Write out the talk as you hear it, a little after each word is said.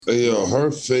Hey, yo,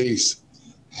 her face,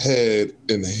 head,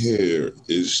 and hair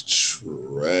is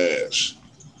trash.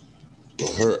 But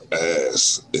her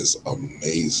ass is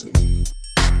amazing. I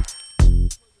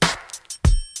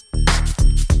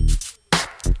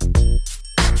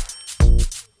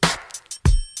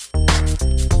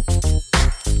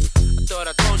thought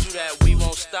I told you that we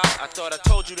won't stop. I thought I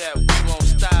told you that we won't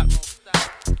stop.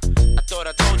 I thought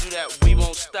I told you that we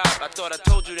won't stop. I thought I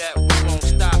told you that we won't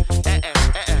stop.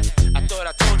 I thought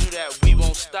I told you that we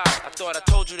won't stop. I thought I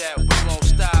told you that we won't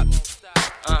stop.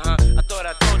 I thought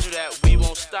I told you that we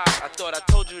won't stop. I thought I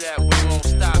told you that we won't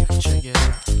stop. Check it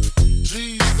out.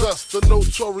 Jesus, the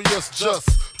notorious just.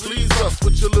 Please us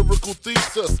with your lyrical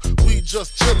thesis. We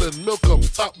just chillin', milk 'em,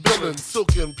 top billin',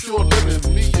 silkin', pure linen,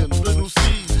 me and Little C,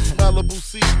 Malibu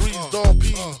sea breeze, dawn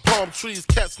peas, palm trees,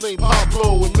 cats named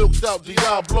Pablo and milked out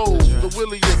Diablo. The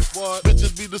williest,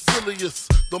 bitches be the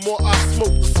silliest. The more I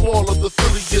smoke, the smaller the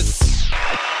silly gets.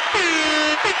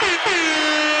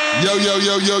 Yo,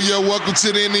 welcome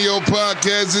to the NEO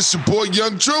podcast. It's your boy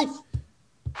Young Truth.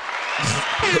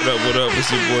 What up?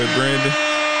 It's your boy Brandon.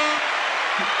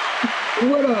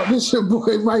 What up? It's your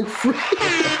boy Mike Free. Yo.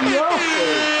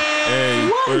 Hey,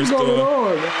 What is going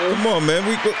on, man? Come on, man.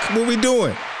 What we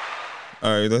doing?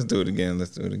 All right, let's do it again.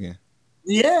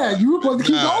 Yeah, you were supposed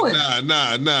to keep going.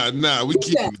 Nah. We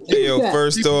keep it. Hey, yo,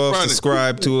 first Keep it off, running.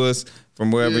 subscribe to us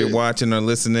from wherever you're watching or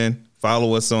listening.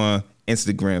 Follow us on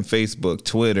Instagram, Facebook,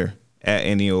 Twitter, at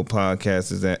NEO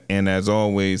Podcasts. And as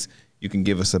always, you can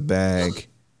give us a bag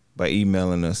by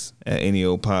emailing us at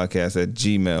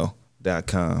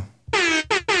neopodcast@gmail.com.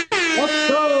 What's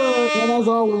up? And as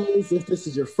always, if this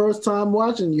is your first time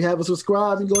watching, you haven't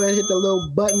subscribed, you go ahead and hit that little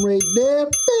button right there.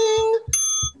 Bing.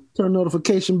 Turn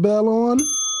notification bell on.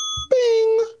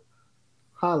 Bing.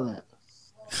 Holla at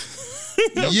us.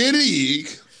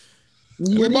 Yiddy.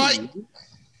 We bite.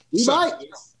 We bite.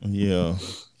 Yeah.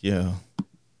 Yo.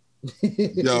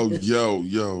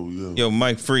 Yo,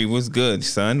 Mike Free, what's good,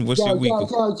 son? What's your week?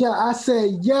 Yo, I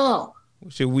said, yo.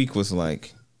 What's your week was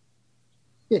like?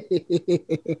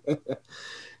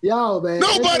 Yo, man.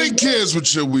 Nobody cares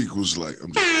what your week was like.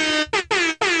 I'm just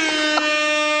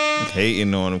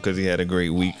Hating on him because he had a great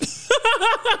week.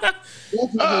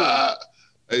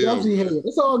 Hey, yo.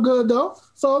 It's all good, though.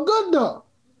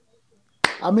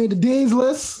 I made the Dean's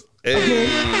list. Hey.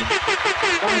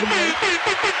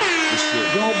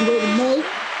 Graduated in May.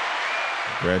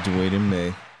 Graduate in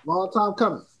May. Long time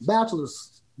coming. Bachelor's.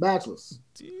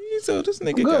 Jeez, so this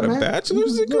nigga I'm good, got a man.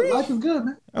 bachelor's Life is good. degree? Life is good,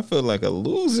 man. I feel like a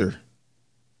loser.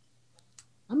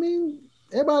 I mean,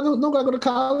 everybody don't gotta go to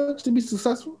college to be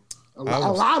successful. A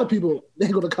lot of people they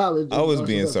go to college. I was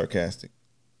being sarcastic.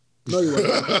 No, you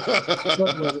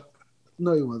wasn't.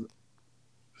 No, you wasn't.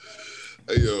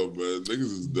 Hey, yo, man. Niggas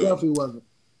is dumb. Definitely wasn't.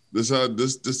 This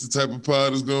the type of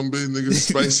pod is gonna be. Niggas is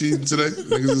spicy today.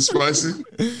 Niggas is spicy.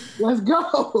 Let's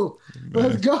go.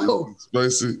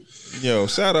 Spicy. Yo,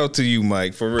 shout out to you,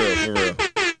 Mike. For real.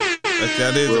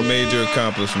 That is a major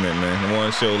accomplishment, man. I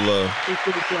want to show love.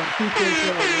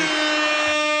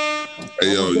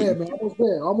 Hey, yo. Almost there, man.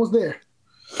 Almost there.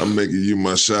 I'm making you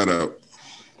my shout out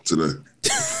today.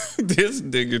 This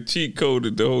nigga cheat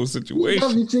coded the whole situation.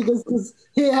 Love you, chicas, because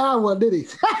he ain't had one, did he?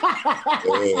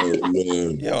 Oh,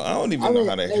 man. Yo, I don't even know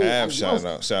how to have shout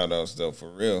outs though,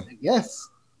 for real. Yes.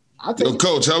 I'll take Yo, it.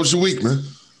 Coach, how was your week, man?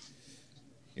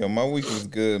 Yo, my week was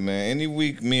good, man. Any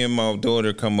week me and my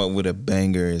daughter come up with a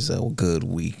banger is a good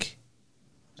week.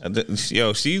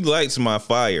 Yo, she lights my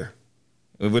fire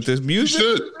with this You music.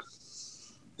 should.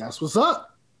 That's what's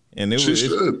up. And it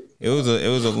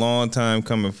was a long time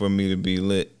coming for me to be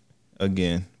lit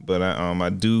again. But I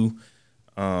do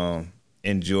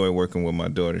enjoy working with my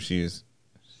daughter. She's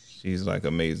like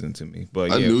amazing to me.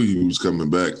 But I yeah, knew you was coming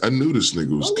back. I knew this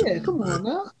nigga was Oh, coming yeah, come on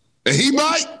now. And he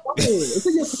might. It's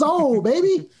in your soul,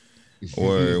 baby.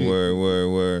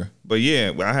 word. But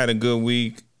yeah, I had a good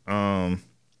week. I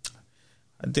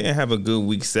didn't have a good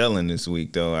week selling this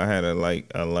week though. I had a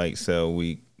light sell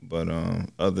week, but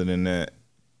other than that,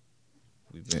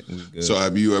 we good. So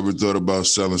have you ever thought about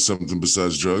selling something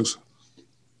besides drugs?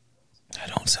 I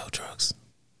don't sell drugs.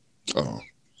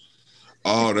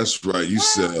 Oh, that's right. You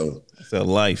sell I sell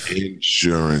life.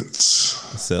 insurance.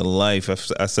 I sell life.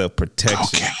 I sell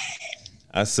protection. Okay.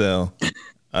 I sell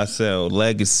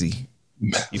legacy.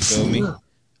 You feel me?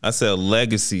 I sell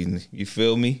legacy. You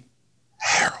feel me?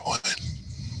 Heroin.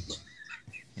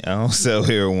 I don't sell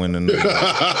heroin or nothing.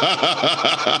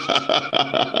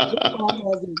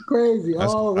 Crazy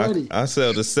already. I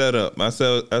sell the setup. I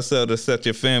sell to set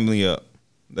your family up.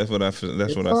 That's what I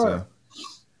sell.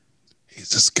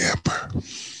 He's a scammer.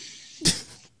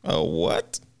 A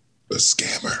what? A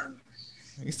scammer.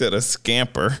 He said a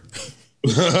scamper.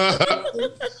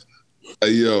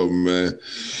 Hey, yo, man.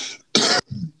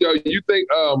 Yo, you think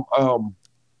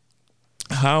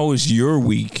How was your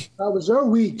week? How was your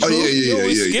week? Oh, Drew? yeah.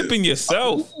 You skipping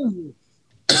yourself.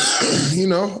 You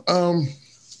know,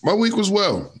 my week was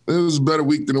well. It was a better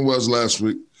week than it was last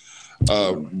week.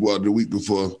 Well, the week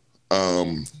before.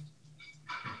 I'm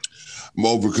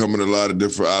overcoming a lot of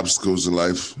different obstacles in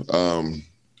life.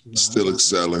 Still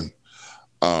excelling.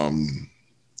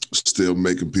 Still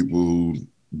making people who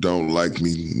don't like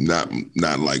me not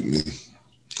like me.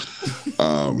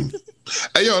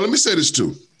 Hey, yo, let me say this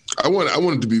too. I want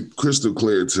it to be crystal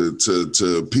clear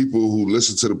to people who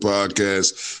listen to the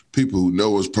podcast, people who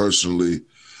know us personally.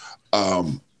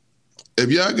 If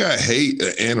y'all got hate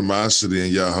or animosity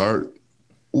in your heart,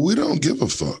 we don't give a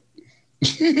fuck.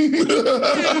 We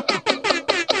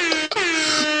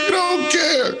don't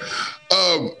care.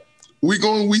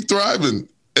 We thriving,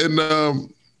 and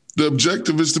the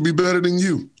objective is to be better than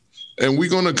you, and we're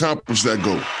gonna accomplish that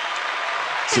goal.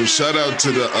 So shout out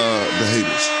to the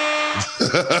haters.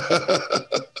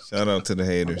 Shout out to the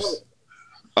haters.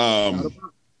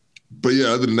 But yeah,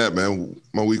 other than that, man,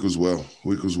 my week was well.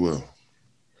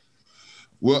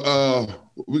 Well,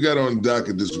 we got on the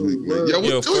docket this week, man.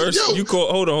 You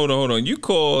called. Hold on. You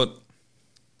called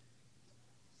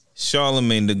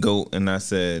Charlemagne the GOAT, and I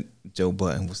said Joe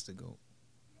Budden was the GOAT.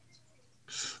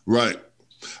 Right.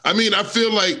 I mean, I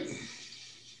feel like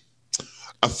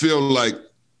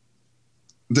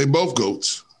they both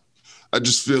GOATs. I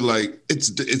just feel like it's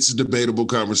a debatable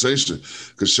conversation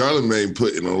because Charlemagne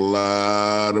putting a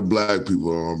lot of black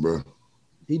people on, bro.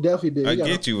 He definitely did. I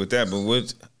get you with that, but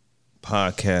what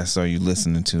podcasts are you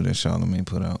listening to that Charlemagne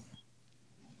put out?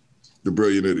 The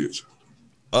Brilliant Idiots.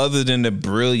 Other than the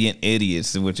Brilliant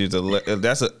Idiots, which is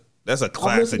that's a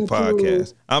classic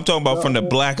podcast. I'm talking about from the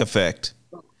Black Effect.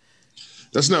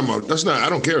 That's not. I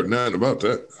don't care nothing about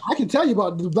that. I can tell you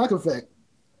about the Black Effect.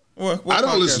 What I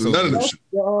don't listen to none of them shit.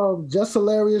 Just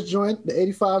Hilarious joint, the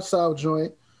 85 South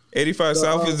joint. 85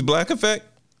 South is Black Effect?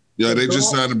 Yeah, they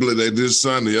just signed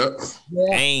it, yep. Yeah.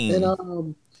 Dang.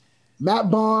 And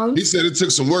Matt Barnes. He said it took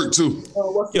some work too.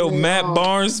 Yo, Matt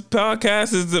Barnes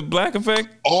podcast is the Black Effect?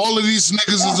 All of these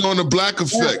niggas is on the Black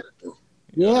Effect.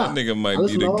 Yeah. That nigga might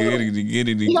be the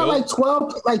giddy. He got like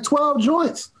 12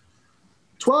 joints.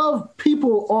 12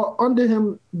 people are under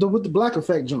him with the Black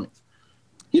Effect joints.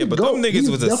 Yeah, but them niggas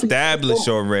was established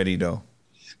already though.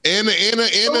 And I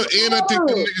think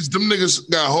them niggas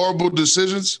got horrible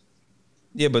decisions.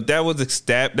 Yeah, but that was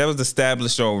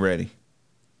established already.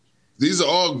 These are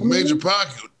all major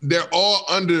podcasts. They're all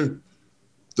under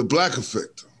the Black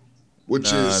Effect,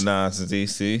 which is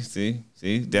see.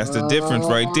 That's the difference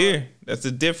right there. That's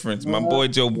the difference. My boy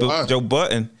Joe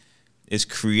Budden is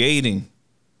creating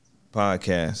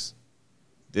podcasts.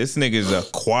 This nigga's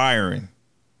acquiring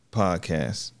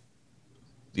podcasts.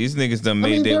 These niggas done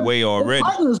made their way already.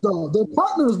 They're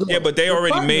partners though. Yeah, but they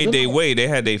already made their way. They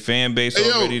had their fan base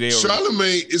already.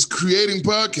 Charlemagne is creating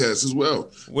podcasts as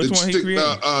well. Which one he created?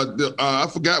 I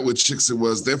forgot what chicks it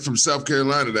was. They're from South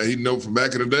Carolina that he know from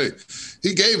back in the day.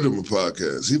 He gave them a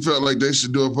podcast. He felt like they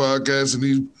should do a podcast, and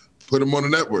he put them on the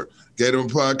network. Gave them a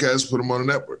podcast, put them on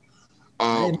the network.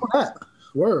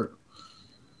 Word.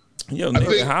 Yo,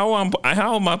 nigga, how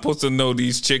am I supposed to know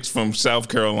these chicks from South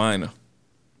Carolina?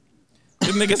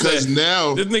 This nigga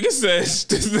says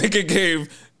this nigga gave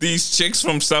these chicks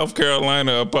from South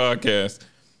Carolina a podcast.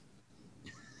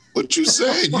 What you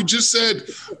said? You just said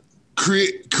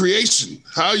creation.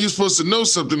 How are you supposed to know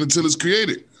something until it's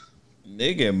created?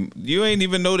 Nigga, you ain't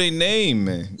even know their name,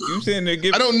 man. You saying they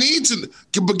give? I don't need to.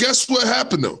 But guess what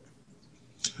happened though?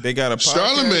 They got a podcast,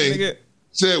 Charlemagne nigga?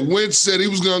 said he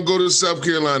was gonna go to South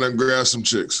Carolina and grab some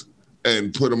chicks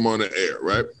and put them on the air,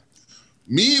 right?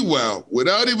 Meanwhile,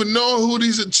 without even knowing who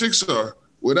these chicks are,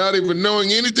 without even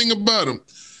knowing anything about them,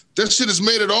 that shit has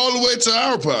made it all the way to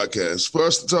our podcast for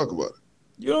us to talk about it.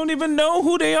 You don't even know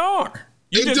who they are.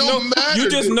 You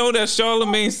just know that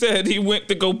Charlemagne said he went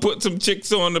to go put some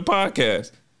chicks on the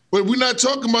podcast. But we're not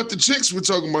talking about the chicks. We're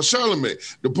talking about Charlemagne.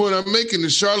 The point I'm making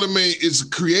is Charlemagne is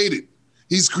created.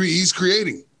 He's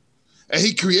creating, and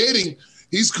he's creating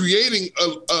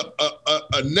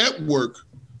a network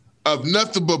of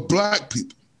nothing but black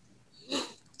people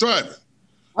thriving.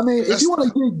 I mean, if you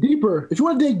want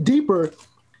to dig deeper,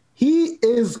 he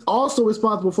is also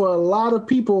responsible for a lot of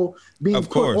people being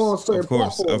put on certain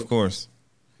platforms. Of course.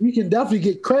 You can definitely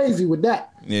get crazy with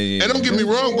that. Yeah. And don't get me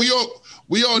wrong,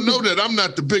 we all know that I'm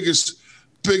not the biggest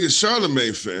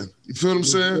Charlemagne fan. You feel what I'm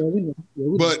saying?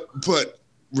 But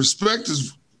respect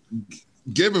is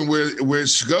given where it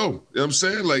should go. You know what I'm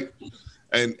saying? Like,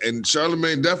 And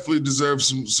Charlamagne definitely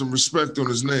deserves some respect on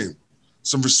his name.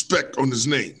 Some respect on his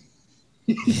name.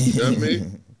 You know what I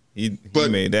mean? He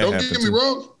But made that don't happen. get me too.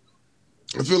 wrong.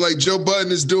 I feel like Joe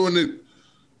Budden is doing it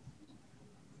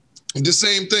the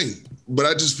same thing. But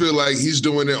I just feel like he's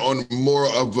doing it on more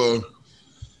of a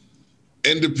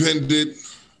independent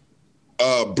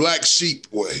black sheep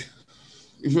way.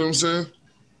 You feel what I'm saying?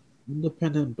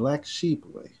 Independent black sheep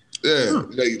way. Yeah,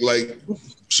 like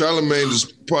Charlamagne is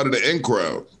part of the in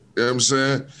crowd. You know what I'm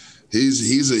saying?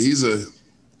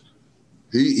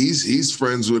 He's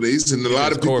friends with it. He's in a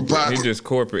lot of people's corporate. pockets. He's just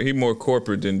corporate. He's more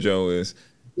corporate than Joe is.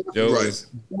 Joe Right.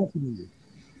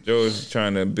 is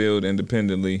trying to build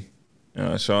independently.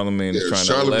 Charlamagne is trying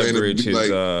to Charlamagne would leverage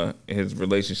be his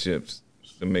relationships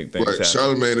to make things Right. happen.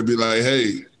 Charlamagne would be like,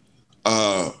 hey,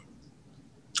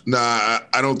 nah,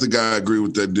 I don't think I agree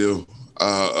with that deal.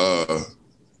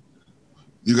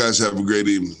 You guys have a great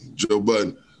evening. Joe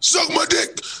Budden, suck my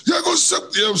dick. Y'all gonna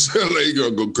suck. You know what I'm saying? Like, he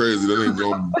gonna go crazy. That ain't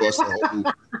gonna bust a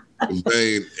whole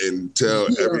vein and tell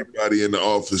everybody in the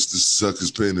office to suck his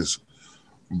penis.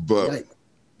 But Right.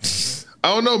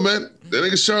 I don't know, man. That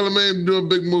nigga Charlamagne doing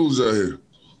big moves out here.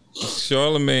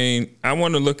 Charlamagne, I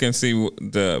want to look and see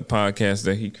the podcast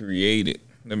that he created.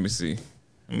 Let me see.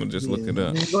 I'm gonna just look it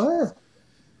up. Man, go ahead.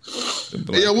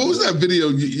 Hey, yo, what was that video?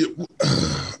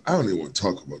 I don't even want to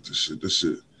talk about this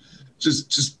shit.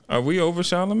 Just Are we over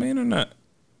Charlamagne or not?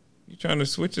 You trying to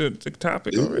switch the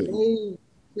topic already?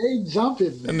 They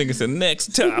jumping, That man. nigga said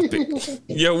next topic.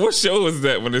 Yo, what show was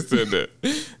that when it said that?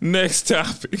 Next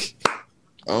topic.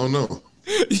 I don't know.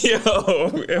 Yo,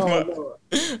 Lord.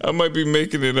 I might be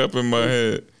making it up in my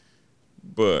head,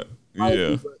 but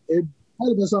yeah. It might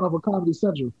have been something off of Comedy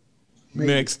Central. Maybe.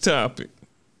 Next topic.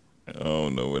 I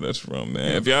don't know where that's from,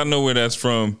 man. If y'all know where that's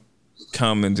from,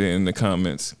 comment it in the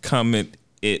comments. Comment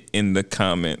it in the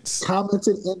comments.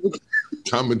 Commented in the.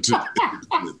 Commented.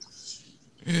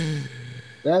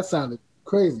 That sounded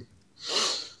crazy,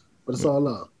 but it's all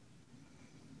love.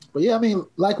 But yeah, I mean,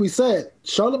 like we said,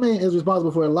 Charlamagne is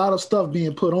responsible for a lot of stuff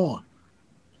being put on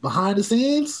behind the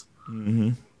scenes. Mm-hmm.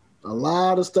 A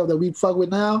lot of stuff that we fuck with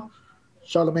now.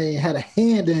 Charlamagne had a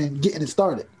hand in getting it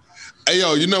started. Hey,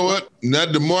 yo, you know what? Now,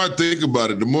 the more I think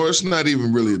about it, the more it's not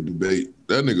even really a debate.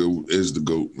 That nigga is the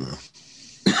GOAT, man.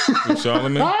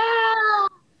 Charlamagne? Ah,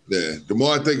 Yeah, the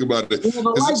more I think about it. I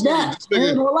don't like it's that. this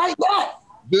nigga- I don't like that.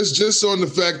 just on the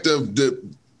fact of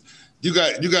you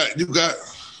got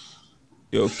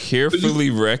Yo, Carefully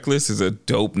Reckless is a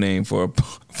dope name for a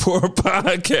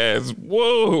podcast.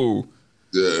 Whoa.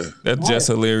 yeah. That's Just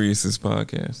Hilarious'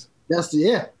 podcast. That's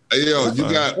yeah. Hey, yo, you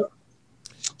got.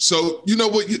 So you know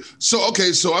what? So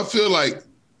I feel like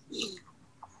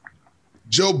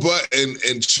Joe Budden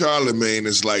and Charlamagne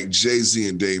is like Jay-Z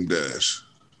and Dame Dash.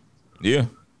 Yeah.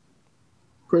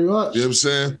 Pretty much. You know what I'm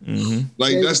saying? Mm-hmm.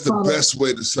 Like Yeah, that's the kinda- best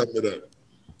way to sum it up.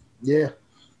 Yeah.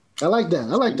 I like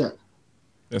that.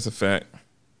 That's a fact.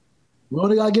 We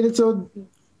only gotta get into.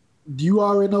 You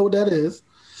already know what that is.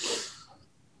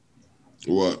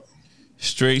 What?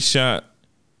 Straight Shot,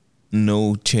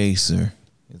 No Chaser.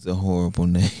 It's a horrible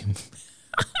name.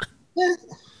 Yeah,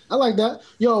 I like that.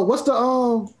 Yo, what's the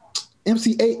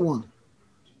MC8 one?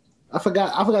 I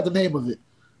forgot the name of it.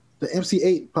 The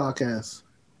MC8 podcast.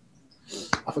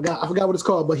 I forgot what it's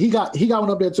called, but he got one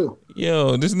up there too.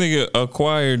 Yo, this nigga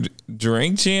acquired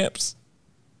Drink Champs.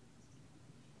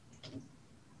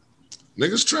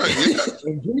 Niggas trying.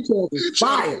 And Drink Champs is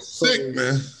fire. So, Sick,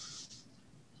 man.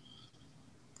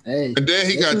 hey, And then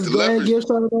he got let's the just go ahead and leverage. give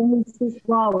Charlamagne 6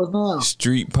 flowers now.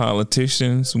 Street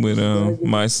Politicians with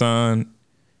my son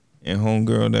and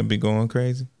homegirl that be going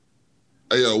crazy.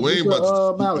 Hey, yo, we ain't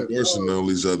about to Mallory. keep worse than all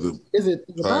these other. Is it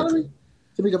Mallory?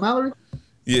 Tamika Mallory?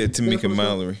 Yeah, Tamika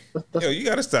Mallory. Yo, you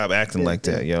gotta stop acting like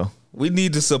that, yo. We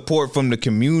need the support from the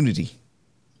community.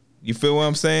 You feel what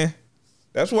I'm saying?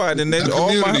 That's why the next The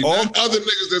community, not other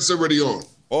niggas that's already on.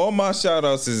 all my shout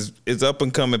outs is up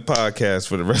and coming podcast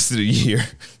for the rest of the year.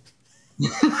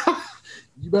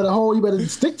 You better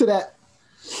stick to that.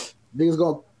 Niggas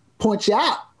gonna point you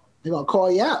out. They're gonna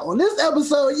call you out. On this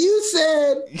episode, you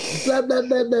said blah blah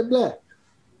blah blah blah.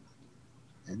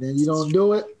 And then you don't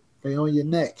do it, they on your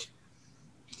neck.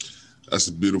 That's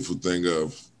the beautiful thing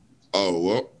of, oh,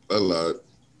 well, I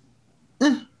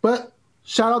lied. But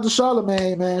shout out to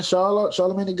Charlamagne, man.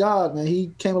 Charlamagne the God, man. He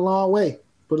came a long way.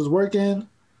 Put his work in.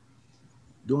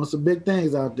 Doing some big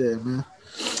things out there, man.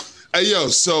 Hey, yo,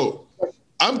 so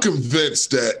I'm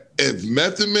convinced that if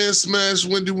Method Man smashed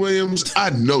Wendy Williams, I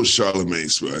know Charlamagne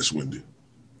smashed Wendy.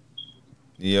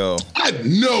 Yo. I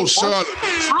know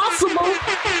Charlamagne. Possible.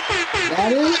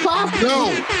 That is possible.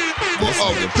 No.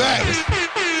 For a fact,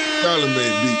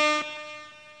 Charlamagne beat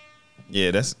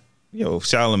Yeah, that's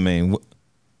Charlamagne.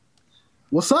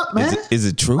 What's up, man? Is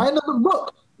it true? Write another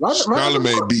book.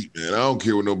 Charlamagne beat, man. I don't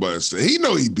care what nobody say. He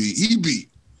know he beat. He beat.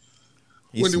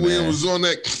 Wendy Williams was on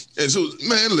that. And so,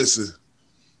 man, listen.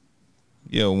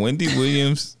 Yo, Wendy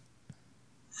Williams.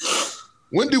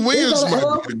 Wendy Williams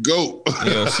might be the GOAT.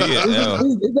 Yo, she an L.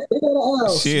 Is that an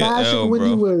L? She an Smashing L, Wendy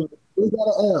bro. Williams. Is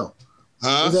that an L?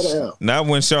 Huh? Is that an L? Not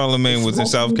when Charlamagne was in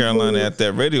South Carolina at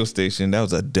that radio station. That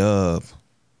was a dub.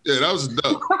 Yeah, that was a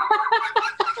dub.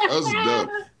 That was a dub.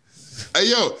 Hey,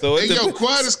 yo,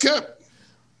 quiet as kept.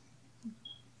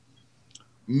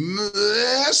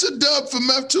 That's a dub for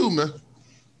Meth too, man.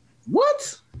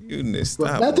 What? You need to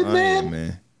stop Method lying, Man?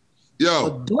 man.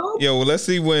 Yo, Well, let's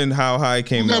see How High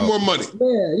came who out. got more money?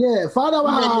 Yeah. Find out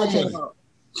Who got how more I came money? out.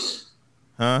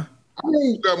 Huh? I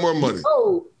mean, Who got more money?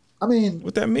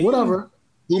 What that mean? Whatever.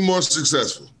 Who more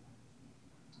successful?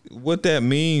 What that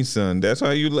means, son? That's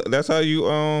how you.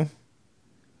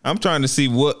 I'm trying to see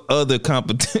what other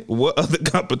competition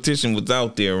was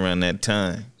out there around that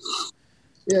time.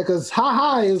 Yeah, because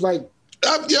High is like.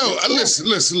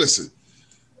 Listen.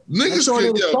 Niggas sure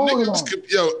could,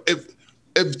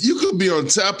 if you could be on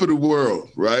top of the world,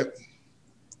 right?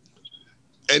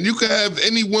 And you could have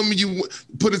any woman you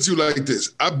put it to like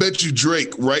this. I bet you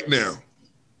Drake right now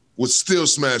would still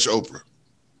smash Oprah.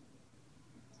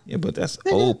 Yeah, but that's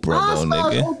Oprah though,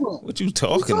 nigga. Oprah. What you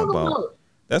talking about?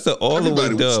 That's an all the way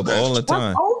Everybody dub was all the smashed.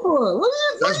 time. Oprah. What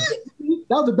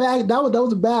that was a bad. That was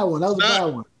a bad one. That was a bad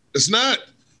one. It's not.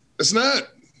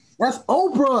 That's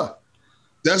Oprah.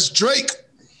 That's Drake.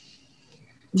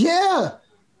 Yeah,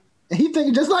 and he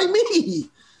thinking just like me.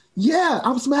 Yeah,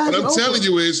 I'm smashing. What I'm Oprah. telling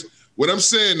you is, what I'm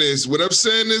saying is,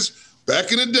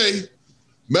 back in the day,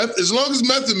 as long as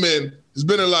Method Man has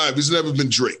been alive, he's never been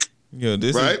Drake. Yo,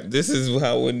 Right? this is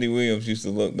how Wendy Williams used to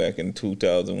look back in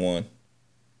 2001.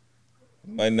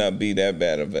 Might not be that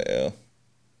bad of an L.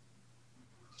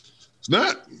 It's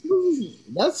not.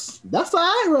 That's all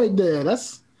right right there.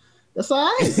 That's all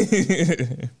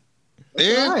right.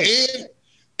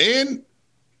 And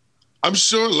I'm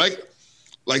sure,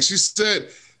 like she said,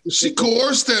 she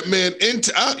coerced that man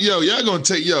into.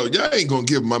 Y'all ain't gonna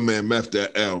give my man Meth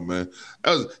that L, man.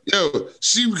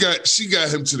 She got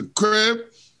him to the crib,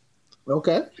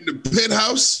 Okay. in the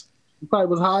penthouse. He probably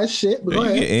was high as shit, but go You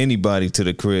ahead. get anybody to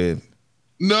the crib.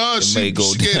 No, It she may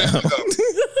go down.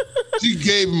 She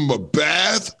gave him a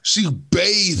bath. She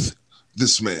bathed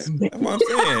this man. That's what I'm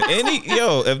saying.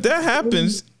 If that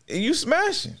happens, you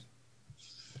smashing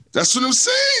That's what I'm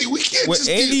saying. We can't with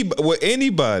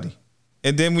anybody.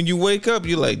 And then when you wake up,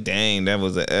 you're like, dang, that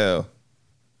was an L.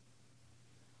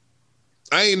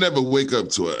 I ain't never wake up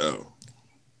to an L.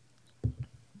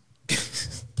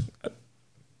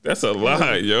 That's a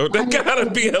lie, yo. That gotta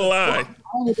be a lie.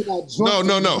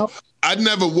 No. I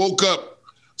never woke up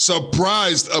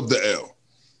surprised of the L.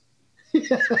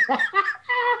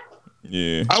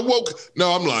 Yeah.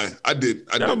 No, I'm lying. I did.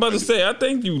 I was about to say, I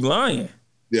think you lying.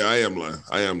 Yeah, I am lying.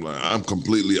 I'm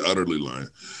completely, utterly lying.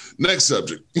 Next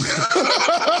subject.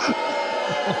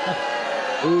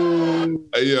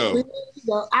 Hey, yo.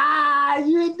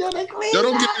 You ain't done it clean. Yo,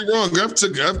 don't get me wrong. I've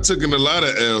taken a lot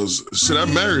of L's. Shit, I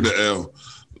married an L.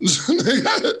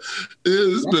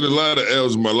 There's been a lot of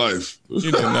L's in my life.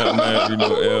 You did not marry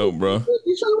no L, bro.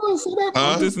 You sure you want to say that?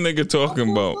 Huh? What this nigga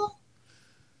talking about?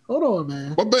 Hold on,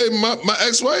 man. My baby, my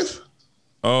ex-wife?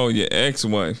 Oh, your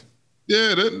ex-wife.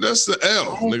 Yeah, that's the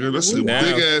L, nigga. That's a Now-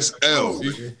 big ass L.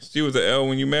 She was an L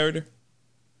when you married her?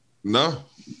 No.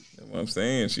 That's what I'm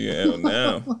saying. She an L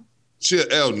now. She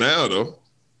an L now, though.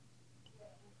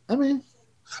 I mean,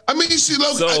 She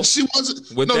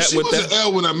wasn't. with No, that- she with was that- an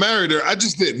L when I married her. I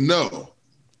just didn't know.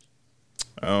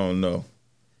 I don't know.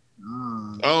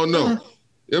 I don't know. You know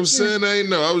what I'm saying? I ain't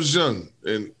know. I was young.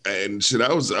 And shit,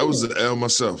 I was an L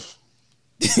myself.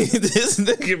 This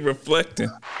nigga reflecting.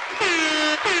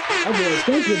 I was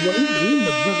thinking, boy. He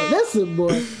reminiscing,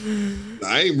 boy.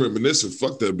 I ain't reminiscing.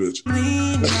 Fuck that bitch.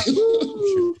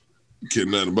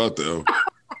 Kidding nothing about the L.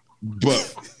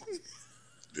 But,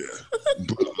 yeah.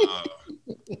 But,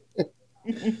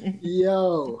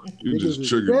 Yo, you niggas just is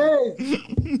triggered me.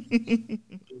 crazy.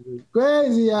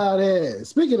 Crazy out here.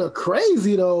 Speaking of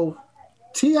crazy though,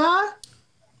 T.I.,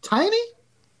 Tiny.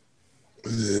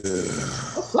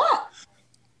 What's up?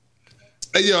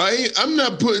 Hey, yo, I'm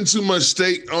not putting too much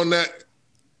stake on that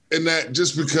and that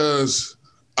just because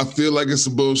I feel like it's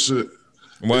some bullshit.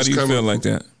 Why It's do you coming feel like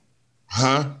that?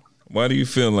 Huh? Why do you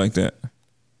feel like that?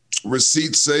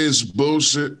 Receipts say it's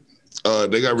bullshit.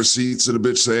 They got receipts of the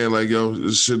bitch saying like, yo,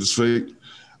 this shit is fake.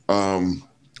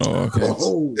 Oh,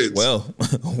 okay.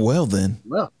 Well then.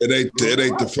 Well, It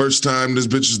ain't the first time this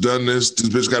bitch has done this. This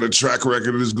bitch got a track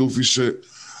record of this goofy shit.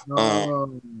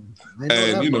 And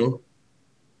you know,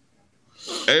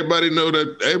 everybody know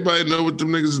what them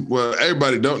niggas. Well,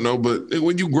 everybody don't know, but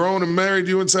when you grown and married,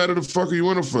 you inside of the fucker you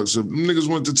want to fuck. So them niggas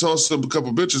want to toss up a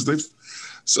couple bitches.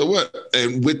 So what?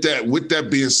 And with that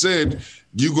being said,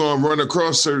 you gonna run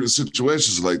across certain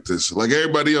situations like this, like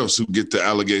everybody else who get the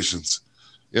allegations.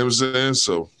 You know what I'm saying?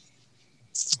 So,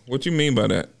 what you mean by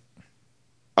that?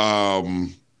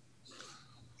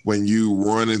 When you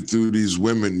running through these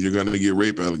women, you're gonna get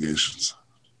rape allegations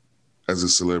as a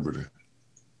celebrity.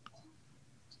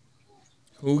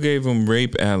 Who gave them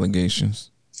rape allegations?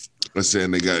 I'm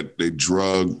saying they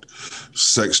drugged,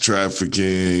 sex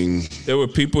trafficking. There were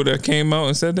people that came out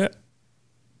and said that?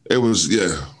 It was,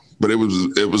 yeah, but it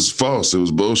was false. It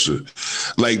was bullshit.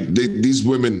 Like these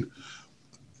women,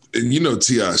 and you know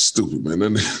T.I. is stupid, man.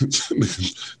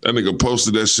 That nigga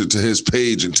posted that shit to his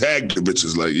page and tagged the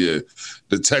bitches like, yeah,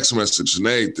 the text message and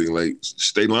everything. Like,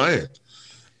 they lying.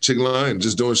 Chick lying,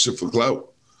 just doing shit for clout.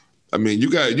 I mean, you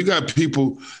got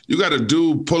people, you got a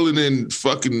dude pulling in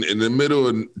fucking in the middle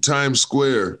of Times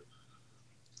Square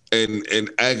and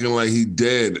acting like he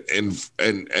dead and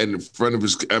in front of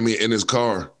in his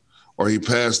car, or he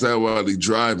passed out while he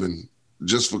driving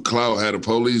just for clout, had the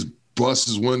police bust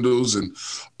his windows and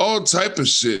all type of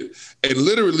shit, and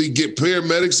literally get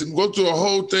paramedics and go through a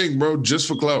whole thing, bro, just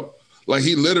for clout. Like,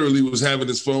 he literally was having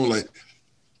his phone like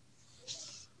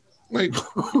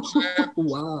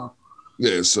wow.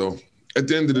 Yeah, so at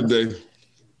the end of the day,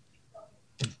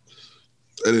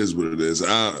 it is what it is.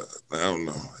 I don't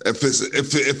know. If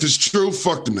it's true,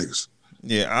 fuck the niggas.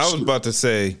 Yeah, I was about to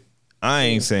say, I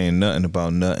ain't saying nothing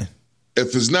about nothing.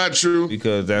 If it's not true,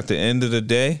 because at the end of the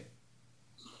day,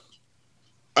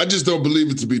 I just don't believe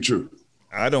it to be true.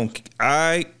 I don't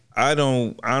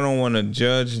want to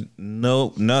judge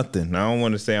nothing. I don't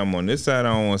want to say I'm on this side.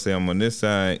 I don't want to say I'm on this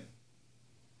side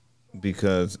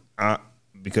because I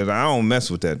don't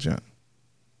mess with that junk.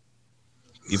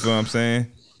 You feel what I'm saying?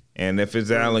 And if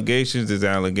it's allegations, it's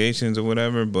allegations or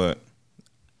whatever, but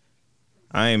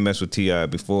I ain't messed with T.I.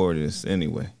 before this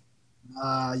anyway.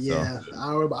 Yeah.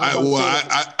 So.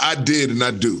 I did and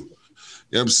I do. You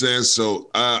know what I'm saying? So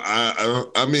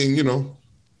I mean, you know,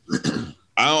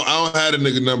 I don't have a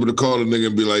nigga number to call a nigga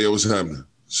and be like, yo, what's happening?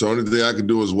 So only thing I can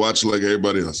do is watch like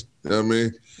everybody else. You know what I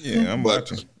mean? Yeah, I'm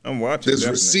watching. There's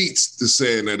definitely receipts to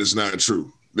saying that it's not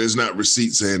true. There's not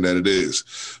receipts saying that it is.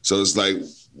 So it's like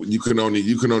you can only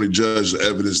judge the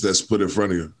evidence that's put in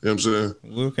front of you. You know what I'm saying?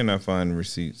 Where can I find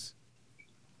receipts?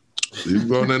 You can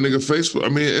go on that nigga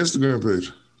Instagram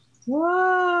page.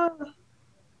 What?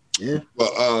 Yeah.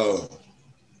 But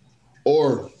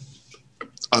or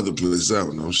other places. I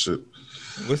don't know shit.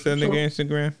 What's that nigga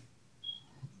Instagram?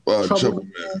 Trouble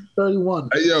Man 31.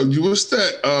 Hey yo, what's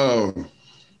that?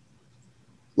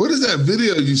 What is that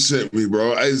video you sent me,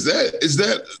 bro? Is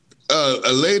that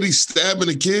a lady stabbing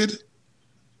a kid?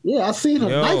 Yeah, I seen a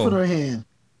knife in her hand.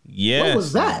 Yes. What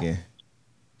was that? Nigga.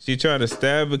 She tried to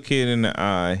stab a kid in the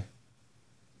eye,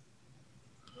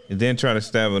 and then try to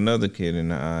stab another kid in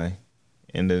the eye,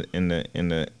 and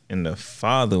the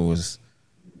father was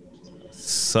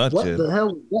such what a the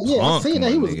hell? Yeah, I seen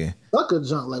that he was sucker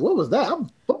junk. Like, what was that? I'm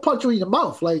punch you in your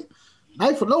mouth, like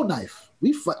knife or no knife.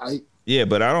 Yeah,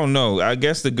 but I don't know. I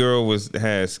guess the girl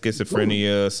had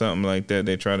schizophrenia or something like that.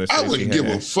 They try to say I wouldn't give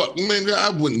a fuck, man.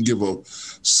 I wouldn't give a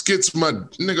skits my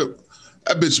nigga.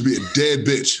 That bitch would be a dead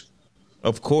bitch.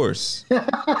 Of course. My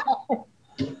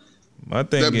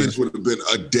thing that bitch would have been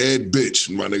a dead bitch,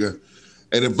 my nigga.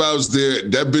 And if I was there,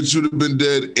 that bitch would have been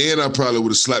dead, and I probably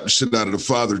would have slapped the shit out of the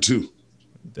father too.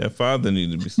 That father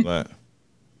needed to be slapped.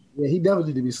 Yeah, he definitely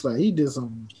needed to be slapped. He did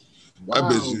some. Wow.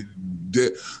 That bitch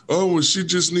dead. Oh, well, she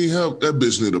just need help. That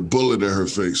bitch need a bullet in her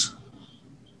face.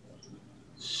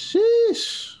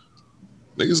 Sheesh.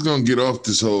 Niggas gonna get off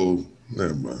this whole.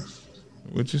 Never mind.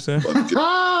 What you say?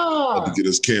 About to get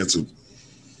us canceled.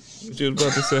 What you was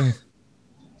about to say?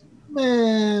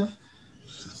 Man.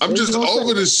 I'm just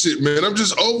over this shit, man. I'm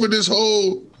just over this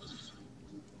whole, you know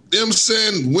what I'm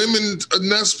saying? Women are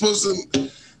not supposed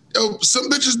to, yo, some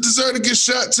bitches deserve to get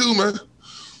shot too, man. You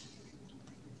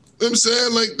know what I'm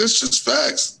saying? Like, that's just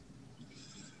facts.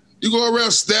 You go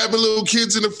around stabbing little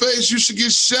kids in the face, you should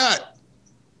get shot.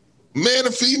 Man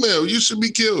or female, you should be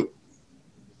killed.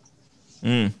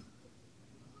 Mm.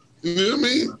 You know what I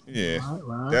mean? Yeah,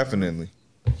 definitely.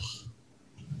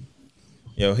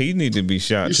 Yo, he need to be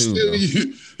shot too.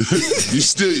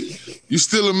 You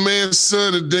still a man's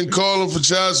son and then call him for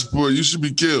child support. You should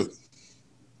be killed.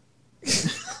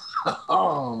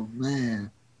 Oh man.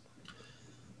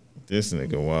 This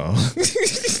nigga wow.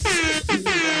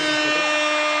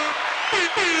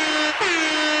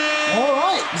 All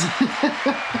right.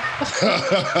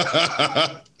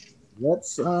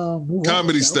 Let's move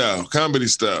Comedy on. style. Comedy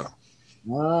style.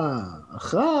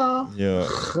 Yeah.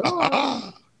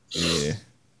 Yeah.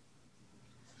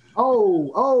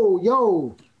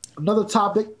 Yo. Another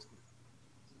topic.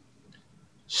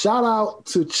 Shout out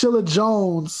to Chilla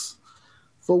Jones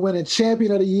for winning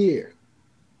Champion of the Year.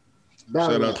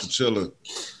 Shout out to Chilla.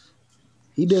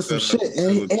 He did some Shout out shit, to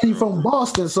and Chilla he from Jones.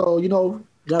 Boston, so you know,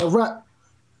 gotta rap.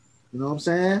 You know what I'm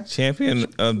saying? Champion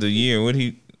of the year.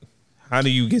 How do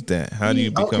you get that? How do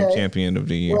you become Okay. champion of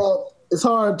the year? Well, it's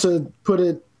hard to put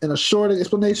it in a short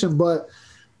explanation, but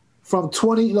from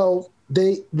 20, you know,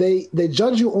 they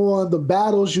judge you on the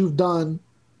battles you've done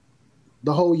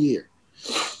the whole year.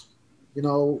 You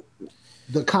know,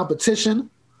 the competition,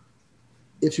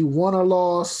 if you won or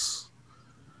lost,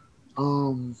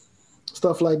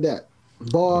 stuff like that.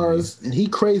 Bars, and he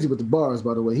crazy with the bars,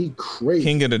 by the way. He crazy.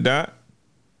 King of the Dot?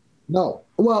 No.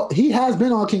 Well, he has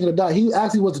been on King of the Dot. He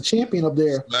actually was the champion up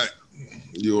there. Like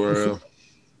URL.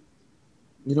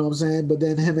 You know what I'm saying? But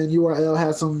then him and URL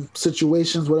had some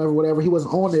situations, whatever. He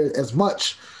wasn't on there as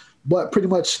much, but pretty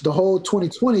much the whole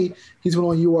 2020, he's been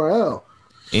on URL.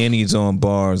 And he's on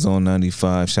Bars on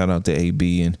 95. Shout out to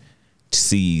AB and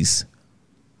C's.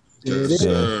 Yes,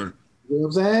 sir. You know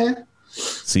what I'm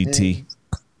saying? CT.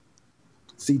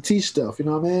 CT stuff, you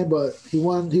know what I mean? But he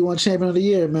won champion of the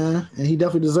year, man. And he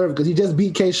definitely deserved it because he just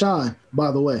beat K-Shine,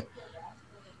 by the way.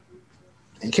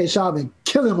 And K-Shine been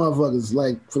killing motherfuckers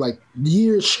for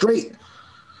years straight.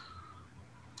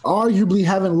 Arguably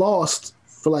haven't lost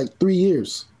for 3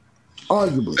 years.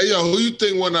 Arguably. Hey, yo, who you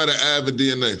think won out of Av and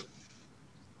DNA?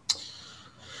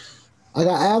 I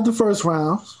got Av the first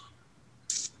round.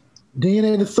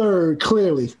 DNA the third,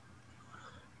 clearly.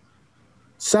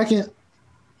 Second,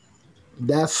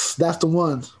 that's the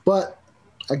one. But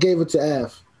I gave it to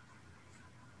Av.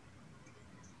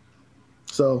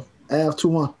 So Av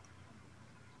 2-1.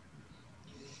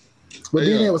 But Hey,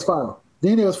 DNA was fire.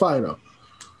 DNA was fire though.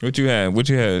 What you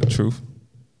had, Truth?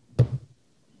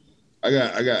 I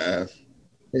got Av.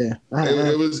 Yeah.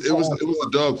 It was a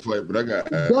dog fight, but I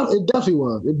got Av. It definitely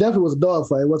was. It definitely was a dog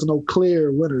fight. It wasn't no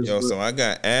clear winners. Yo, but- so I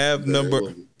got Av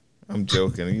number. I'm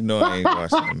joking. You know I ain't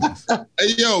watching this.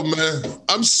 Hey, yo, man,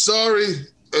 I'm sorry.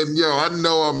 And, yo, I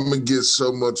know I'm going to get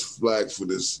so much flack for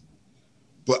this,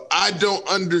 but I don't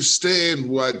understand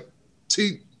why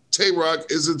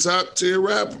Tay-Rock is a top-tier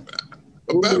rapper,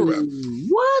 a battle rapper.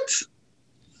 What?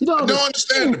 You I don't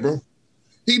understand it, bro.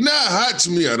 He not hot to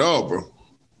me at all, bro.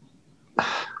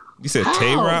 You said How?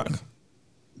 Tay-Rock?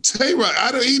 Tay-Rock,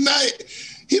 he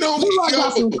don't, T-Rock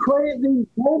got some yo, crazy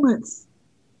moments.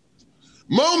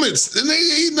 moments. And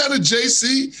he's not a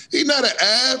JC. He's not an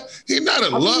Av. He's not a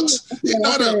Lux. He's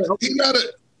not a, you know what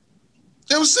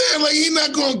I'm saying? Like, he's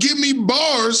not going to give me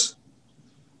bars.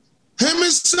 Him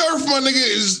and Surf, my nigga,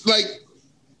 is like,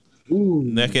 Ooh.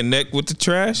 Neck and neck with the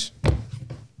trash?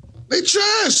 they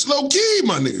trash, low key,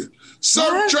 my nigga.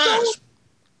 Surf trash.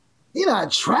 He not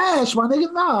trash, my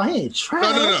nigga. No, he ain't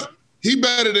trash. No. He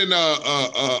better than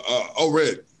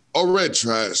O-Red. O-Red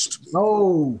trash.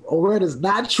 No, Red is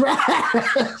not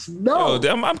trash. No. Yo,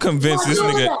 I'm convinced this Why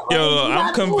you nigga. doing that? Yo, Why you I'm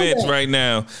not doing convinced that? right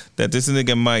now that this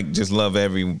nigga Mike just love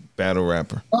every battle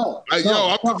rapper. No, Hey, yo,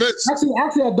 I'm convinced. Actually, I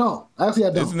don't.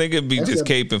 This nigga be just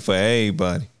caping for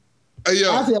everybody. Hey,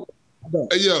 yo. Actually, I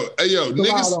don't. Hey, yo. I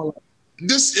Niggas, don't.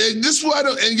 this why I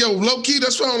don't, and yo, low key,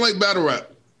 that's why I don't like battle rap.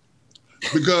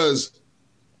 Because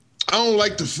I don't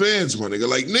like the fans, my nigga.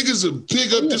 Like, niggas will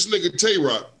pick up this nigga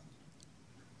Tay-Rock,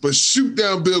 but shoot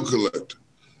down Bill Collector.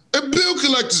 And Bill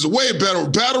Collector's a way better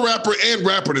battle rapper and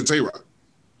rapper than Tay-Rock.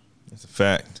 That's a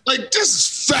fact. Like, this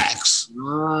is facts.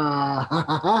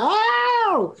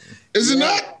 Wow. Is it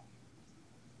not?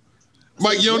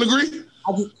 Mike, you don't agree?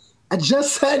 I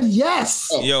just said yes.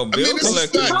 Yo, Bill mean, it's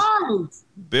Collector. facts. Right.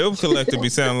 Bill Collector be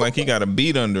sounding like he got a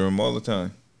beat under him all the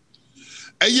time.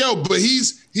 Hey, yo, but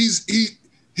he's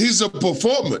a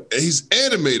performer and he's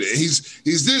animated. And he's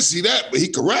this, he that, but he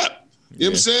can rap. You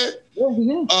know what I'm saying?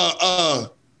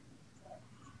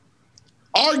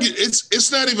 Yeah.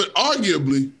 It's not even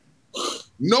arguably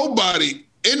nobody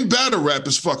in battle rap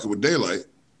is fucking with Daylight.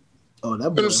 Oh, that You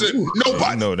know what I'm saying? boy.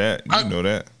 Nobody. You know that. You know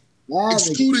that. That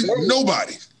Excluding nigga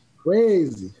nobody.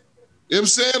 crazy. You know what I'm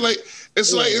saying? Like,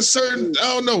 it's like it's certain,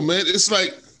 I don't know, man. It's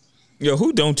like, Yo,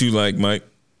 who don't you like, Mike?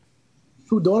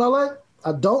 Who don't I like?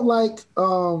 I don't like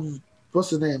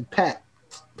what's his name? Pat.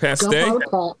 Pastel? Gunpowder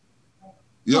Pat.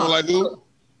 you don't like who?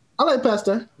 I like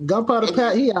Pastor. Gunpowder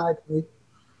Pat, he eyed me.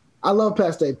 I love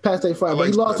Pastor. Pastor fire, I but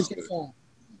he like lost to Pastor. K-Shine.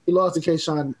 He lost to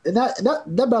K-Shine, and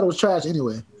that battle was trash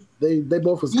anyway. They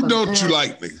both was. Who don't you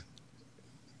like, nigga?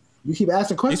 You keep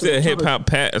asking He questions. said Hip Hop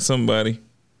Pat or somebody.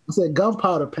 I said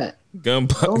Gunpowder Pat.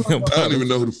 Gunpowder. I don't even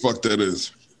know who the fuck that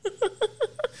is.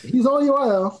 He's on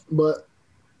URL, but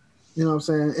you know what I'm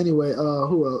saying. Anyway,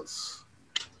 who else?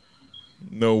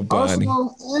 Nobody.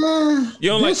 Arsenal. You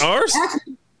don't like ours?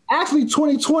 Actually,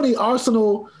 2020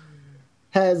 Arsenal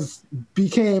has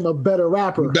became a better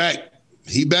rapper.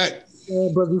 He back. Yeah,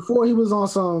 but before he was on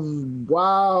some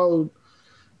wild,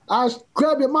 I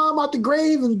grab your mom out the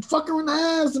grave and fuck her in the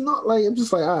ass and not like. I'm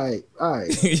just like, all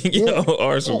right. Yo,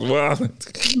 Arsenal's wild.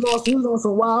 He was on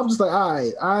some wild. I'm just like, all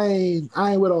right,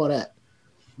 I ain't with all that.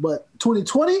 But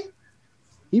 2020,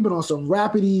 he been on some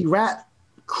rapidy rap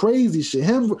crazy shit.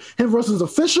 Him versus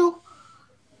Official.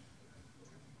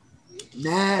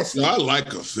 Nasty. Yo, I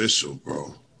like Official,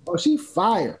 bro. Oh, she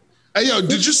fire. Hey, yo,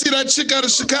 did you see that chick out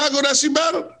of Chicago that she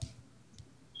battled?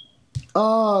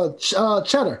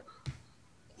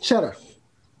 Cheddar.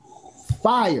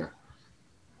 Fire.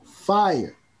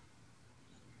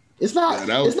 It's not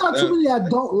too many I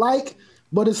don't like,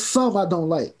 but it's some I don't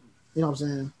like. You know what I'm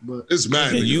saying? But it's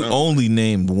mad. You only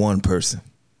named one person.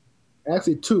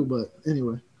 Actually two, but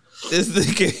anyway. This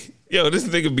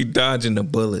nigga be dodging the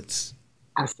bullets.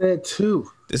 I said two.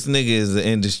 This nigga is an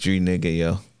industry nigga,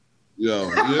 yo. Yo,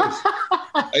 yes.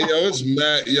 Hey, yo, it's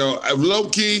mad. Yo, low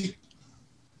key,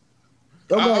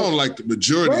 I don't like the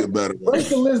majority of battle rappers. Break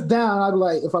the list down. I'd be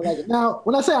like, if I like it. Now,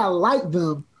 when I say I like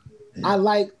them, I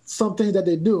like some things that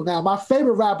they do. Now, my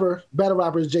favorite battle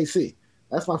rapper is JC.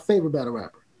 That's my favorite battle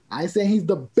rapper. I ain't saying he's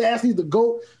the best, he's the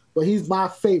GOAT, but he's my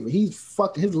favorite. He's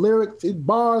fucking, his lyrics, his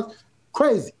bars,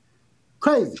 crazy.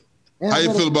 And how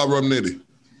you feel about Rum Nitty?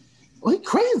 Oh, he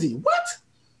crazy. What?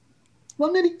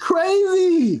 Rum Nitty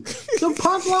crazy. The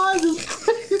punchlines is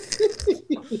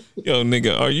crazy. Yo,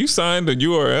 nigga, are you signed to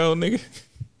URL, nigga?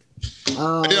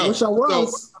 I wish I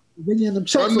was. Them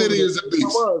checks Rum Nitty is a beast.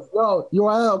 Yo,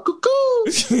 URL, cuckoo.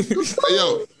 Hey,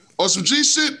 yo, on some G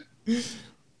shit.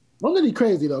 Rum Nitty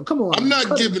crazy though. Come on. I'm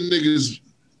not giving niggas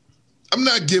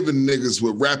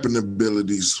with rapping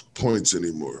abilities points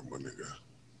anymore, my nigga.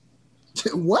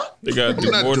 What? They got to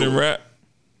do more than rap.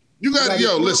 You got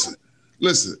to, listen.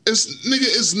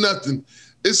 It's nothing.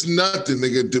 It's nothing,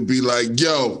 nigga, to be like,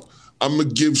 yo, I'm going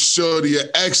to give Shorty an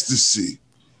ecstasy.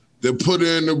 Then put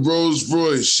her in the Rolls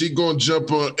Royce. She going to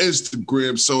jump on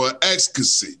Instagram, so an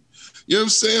ecstasy. You know what I'm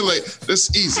saying? Like,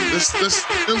 that's easy. That's you know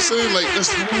what I'm saying? Like,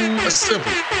 that's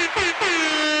simple.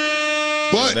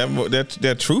 But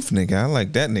that truth nigga, I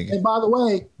like that nigga. And by the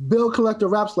way, Bill Collector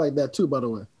raps like that too, by the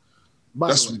way.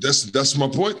 That's my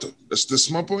point though. That's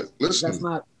my point.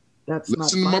 Listen.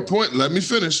 Listen to my point. Let me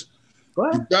finish. Go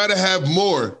ahead. You gotta have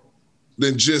more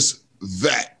than just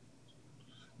that.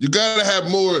 You gotta have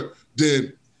more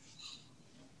than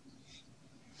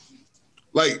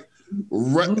like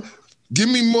give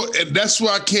me more, and that's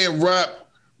why I can't rap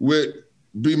with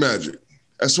B Magic.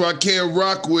 That's why I can't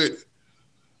rock with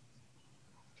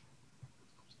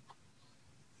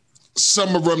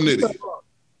Summer Rum Nitty. You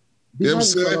know what I'm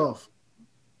saying?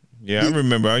 Yeah, I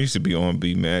remember I used to be on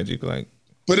B Magic, like.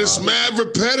 But it's mad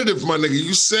repetitive, my nigga.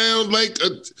 You sound like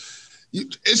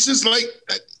it's just like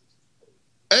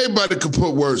everybody can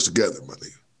put words together, my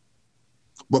nigga.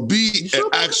 But be an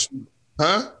actual,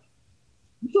 huh?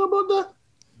 You sure about that?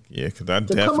 Yeah, because I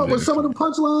to come up with some of the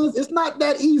punchlines, it's not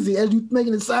that easy as you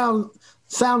making it sound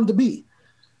to be.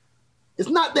 It's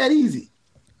not that easy.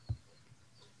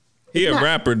 He a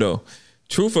rapper though,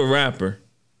 truth a rapper.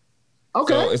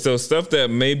 Okay. So stuff that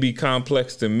may be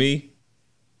complex to me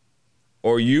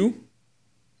or you,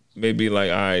 may be like,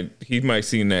 all right, he might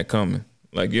seen that coming.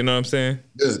 Like, you know what I'm saying?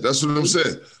 Yeah, that's what I'm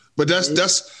saying. But that's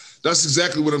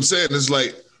exactly what I'm saying. It's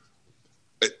like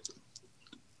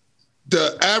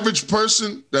the average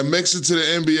person that makes it to the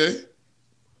NBA,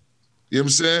 you know what I'm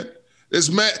saying? It's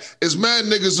mad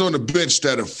niggas on the bench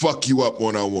that'll fuck you up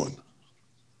one-on-one.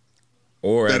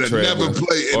 Or at Treadwell.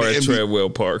 Treadwell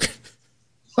Park.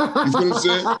 You feel what I'm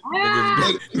saying?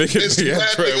 Niggas be at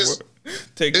Treadwell.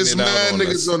 It's mad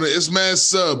niggas on it. It's mad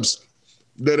subs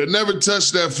that have never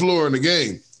touched that floor in the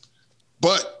game.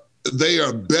 But they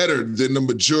are better than the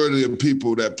majority of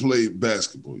people that play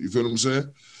basketball. You feel what I'm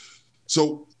saying?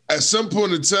 So at some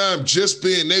point in time, just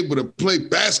being able to play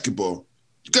basketball,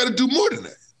 you got to do more than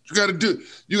that. You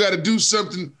got to do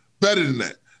something better than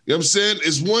that. You know what I'm saying?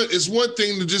 It's one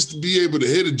thing to just be able to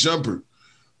hit a jumper,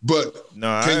 but no,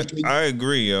 I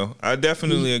agree, yo. I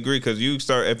definitely agree because you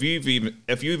start if you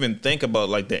even think about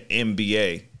like the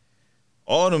NBA,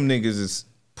 all them niggas is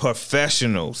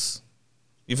professionals.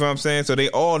 You feel what I'm saying? So they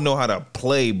all know how to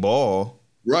play ball,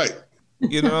 right?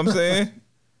 You know what I'm saying?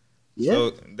 Yeah.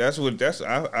 So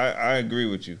I agree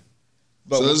with you.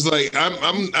 But So it's like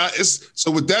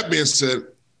so with that being said,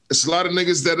 it's a lot of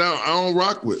niggas that I don't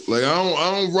rock with. Like I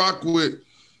don't rock with.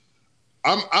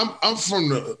 I'm from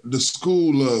the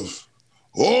school of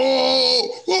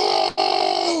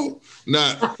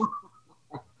not.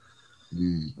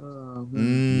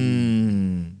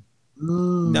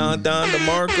 Don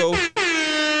DeMarco.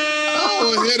 I don't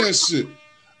want to hear that shit.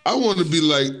 I want to be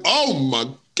like, oh my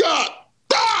God.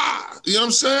 Ah! You know what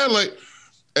I'm saying? Like,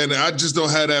 and I just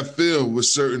don't have that feel with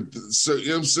certain, you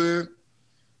know what I'm saying?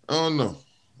 I don't know.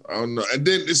 And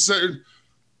then it's certain,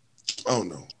 I don't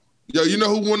know. Yo, you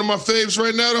know who one of my faves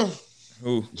right now though?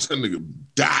 Who? That nigga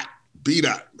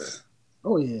B-Dot, man.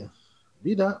 Oh yeah,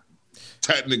 B-Dot.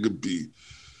 That nigga B.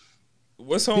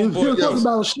 What's He was homeboy? supposed to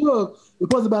battle Suge. He was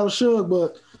supposed to battle Suge,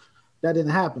 but that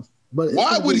didn't happen. But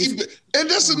Why would he? And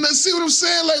see what I'm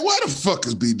saying? Like, why the fuck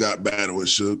is B-Dot battling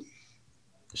Suge?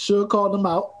 Suge called him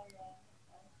out,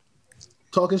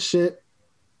 talking shit.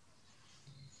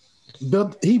 He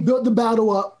built the battle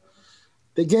up.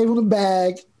 They gave him the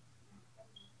bag.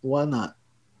 Why not?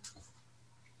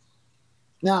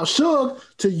 Now, Suge,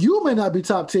 to you may not be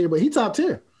top tier, but he top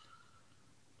tier.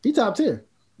 He top tier.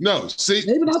 No, see,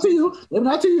 Maybe not to you. Maybe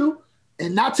not to you.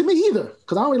 And not to me either.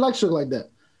 Because I don't really like Suge like that.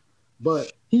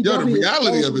 But he yo, the definitely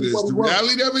reality of it is, what he the was.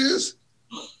 reality of it is,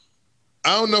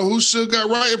 I don't know who Suge got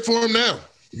writing for him now,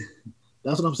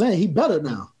 That's what I'm saying. He better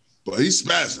now. but he's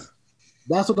spazzing.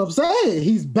 That's what I'm saying.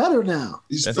 He's better now.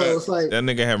 He's That's So spazzing. it's like, That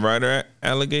nigga have writer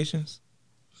allegations.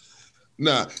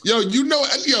 Nah, yo,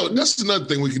 that's another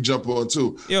thing we can jump on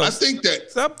too. Yo, I think that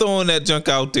Stop throwing that junk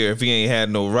out there if he ain't had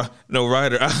no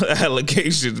writer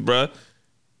allegations, bruh.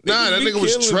 that be nigga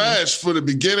was killing me. trash for the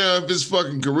beginning of his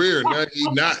fucking career. Now he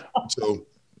not. So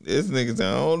This nigga say,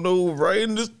 I don't know who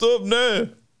writing this stuff now.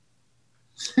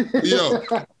 yo,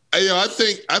 I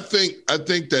think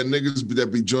that niggas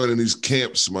that be joining these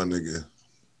camps, my nigga.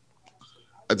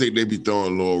 I think they be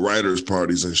throwing little writers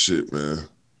parties and shit, man.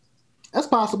 that's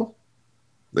possible.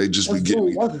 They just be That's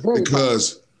getting very- that's very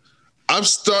because I'm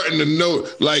starting to know,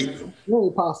 like,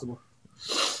 Very possible.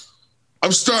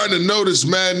 I'm starting to notice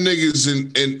mad niggas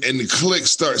and the clique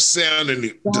start sounding You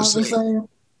know the what I'm same. saying?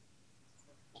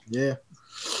 Yeah.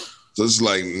 So it's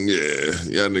like, yeah,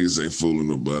 y'all niggas ain't fooling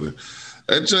nobody.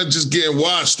 That junk just getting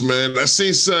washed, man. I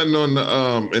seen something on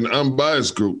the in the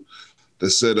Unbiased group that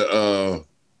said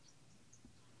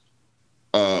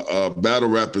battle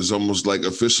rap is almost like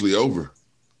officially over.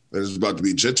 And it's about to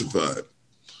be gentrified.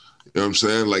 You know what I'm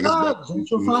saying? Like it's about to be,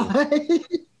 Gentrified.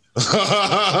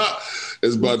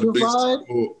 it's about to be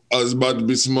Gentrified? it's about to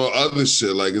be some more other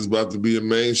shit. Like it's about to be a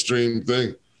mainstream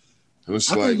thing. And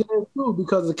it's I like, think it is too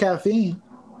because of caffeine.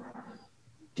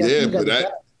 yeah, Caffeine got but the that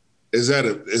bag.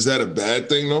 is that a bad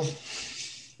thing though?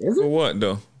 Is For it? what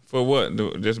though? For what?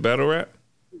 Just battle rap?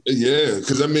 Yeah,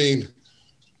 because I mean,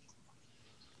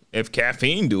 If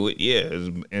caffeine do it, yeah,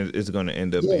 it's gonna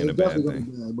end up Yeah, being a it's bad definitely gonna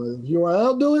thing. be bad. But if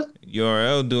URL do it,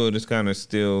 URL do it is kind of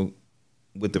still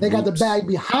with the they got the roots. bag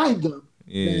behind them.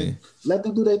 Yeah. Man, let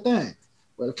them do their thing.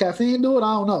 But if caffeine do it,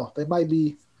 I don't know. They might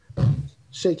be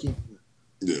shaky.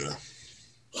 yeah.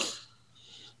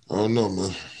 I don't know,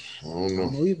 man. I don't I know.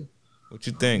 don't know either. What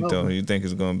you think No. though? You think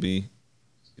it's gonna be?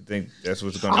 You think that's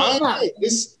what's gonna? I don't know.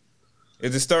 It's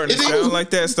Is it starting to It sound is. like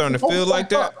that? Starting to feel like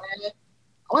that?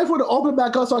 I wait for it to open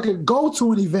back up so I can go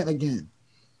to an event again.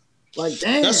 Like,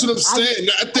 damn. that's what I'm saying.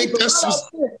 I think that's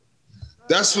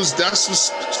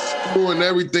what's screwing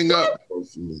everything up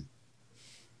for me.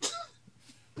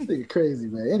 Nigga crazy,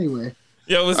 man. Anyway,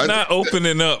 Yo, it's I- not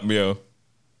opening up, yo.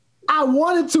 I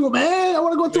wanted to, man. I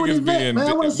want to go to an Niggas event, being, man.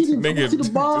 I want to see the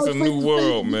bars. it's a new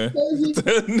world, man. It's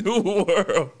a new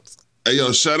world. Hey,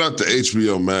 yo, shout out to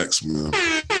HBO Max, man.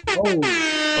 Oh,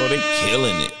 Oh, they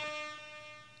killing it.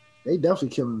 they definitely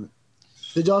killing it.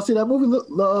 Did y'all see that movie?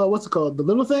 What's it called? The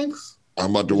Little Things?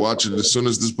 I'm about to watch it as soon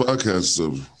as this podcast is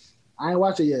over. I ain't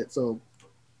watched it yet, so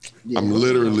yeah. I'm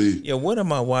literally, Yo, what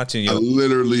am I watching, I yo?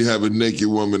 literally have a naked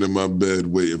woman in my bed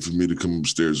waiting for me to come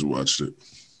upstairs and watch it.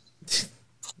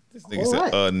 This nigga All said,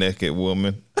 right. a naked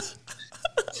woman.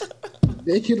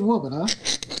 Naked woman, huh?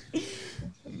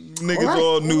 Niggas All right.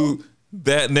 all knew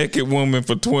that naked woman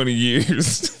for 20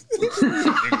 years.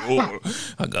 Nigga,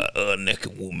 oh, I got a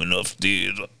naked woman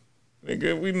upstairs.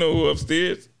 Nigga, we know who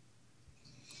upstairs.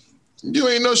 You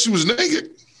ain't know she was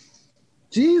naked.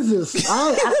 Jesus,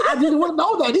 I didn't want to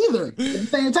know that either. At the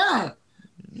same time,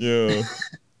 Yo.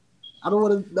 I don't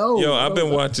want to know. Yo, I've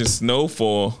been watching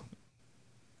Snowfall.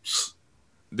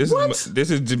 This What?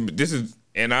 is,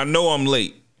 and I know I'm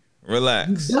late.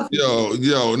 Relax.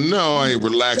 Yo, no, I ain't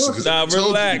relaxing. 'cause Nah, I told you to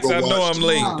relax. go I know watch I'm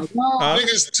late. Nah.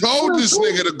 Niggas told this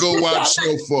nigga to go watch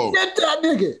Snowfall. Get that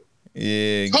nigga.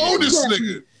 Yeah. Told this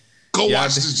nigga go Y'all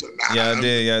watch did- this. Y'all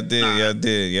did.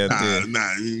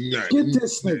 Nah, Get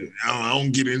this nigga. I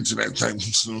don't get into that type of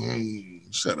stuff.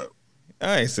 Shut up.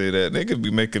 I ain't say that. They could be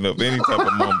making up any type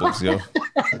of mumbles, yo.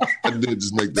 I did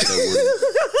just make that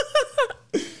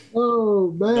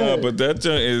Oh man. Nah, but that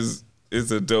joint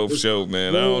is a dope show,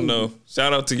 man. I don't know.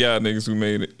 Shout out to y'all niggas who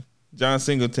made it. John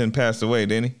Singleton passed away,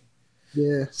 didn't he?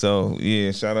 Yeah. So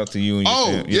yeah, shout out to you and your Oh,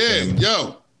 fam- your yeah, family.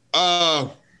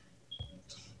 yo.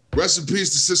 Rest in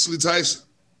peace to Cicely Tyson.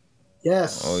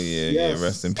 Yes. Oh yeah, Yes. yeah.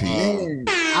 Rest in peace. Man,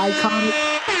 iconic.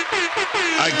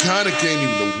 Iconic ain't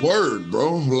even the word,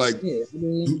 bro. Like, Yeah, I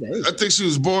mean, hey, I think she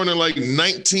was born in like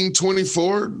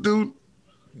 1924, dude.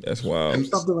 That's wild.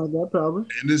 something like that, probably.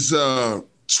 And it's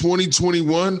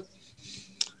 2021.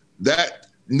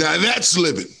 That's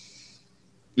living.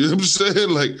 You know what I'm saying?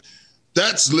 Like,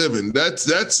 that's living. That's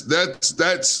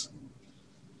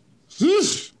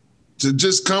to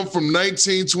just come from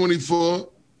 1924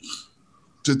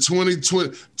 to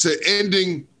 2020 to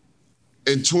ending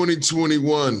in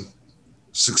 2021,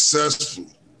 successful,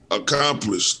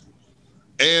 accomplished,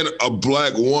 and a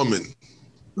black woman.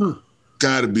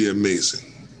 Gotta be amazing.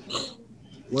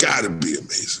 Gotta be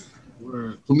amazing.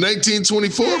 From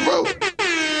 1924, bro.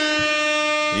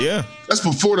 Yeah. That's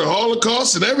before the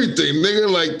Holocaust and everything, nigga.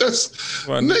 Like, that's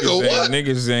Well, nigga, what?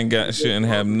 Niggas ain't got shouldn't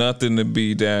have nothing to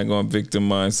be daggone victim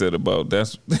mindset about.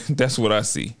 That's what I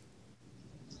see.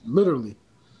 Literally.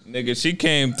 Nigga, she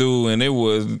came through and it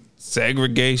was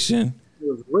segregation It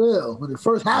was real when it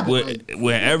first happened.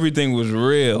 where everything was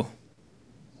real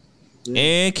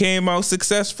and came out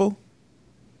successful.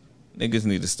 Niggas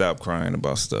need to stop crying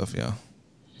about stuff, y'all.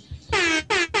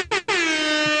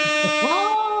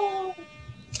 Oh,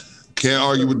 Can't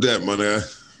argue with that, my man.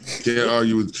 Can't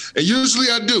argue with. And usually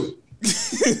I do.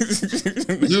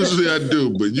 Usually I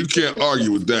do, but you can't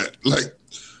argue with that. Like,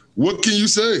 what can you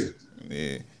say?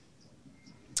 Yeah.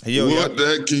 Yo, What the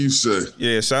heck can you say?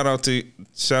 yeah, shout out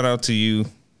to you.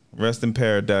 Rest in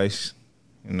paradise.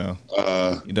 You know.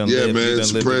 You done Yeah, lived, man, you it's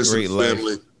done lived a Press great life.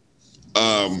 family.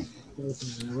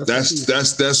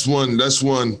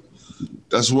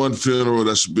 That's one funeral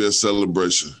that should be a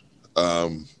celebration. Yeah.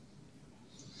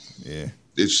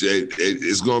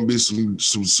 It's gonna be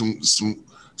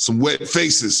some wet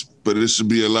faces, but it should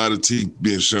be a lot of teeth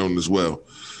being shown as well.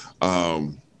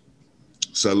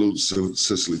 Salute,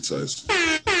 Cicely Tyson.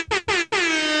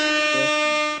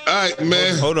 All right,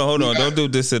 man. Hold on. Don't do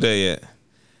this today yet.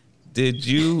 Did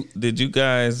you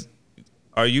guys?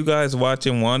 Are you guys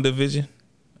watching WandaVision?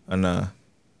 Or nah?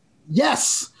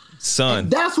 yes. Son.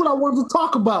 That's what I wanted to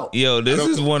talk about. Yo, this I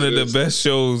don't is know one what of it the is. best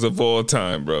shows of all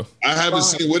time, bro. I haven't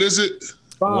seen. What is it?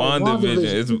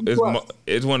 WandaVision.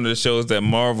 It's one of the shows that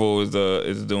Marvel is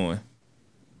doing.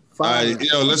 All right,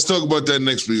 let's talk about that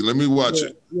next week. Let me watch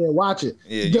it. Yeah, watch it.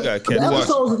 Yeah, you gotta catch The it.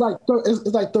 episodes is like it's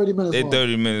like 30 minutes They long.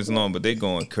 30 minutes long, but they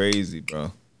going crazy,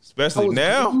 bro. Especially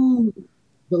now. Ooh,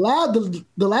 the last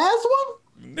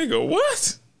one? Nigga,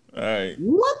 what? All right.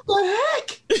 What the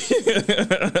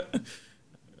heck?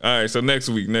 All right, so next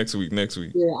week. Yeah,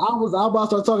 I was about to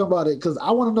start talking about it because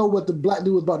I want to know what the black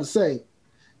dude was about to say.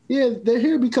 Yeah, they're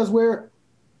here because we're.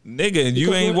 Nigga,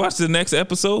 you ain't watched the next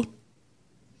episode?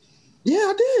 Yeah,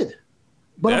 I did.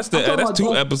 But That's I'm talking about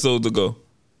 2 episodes ago.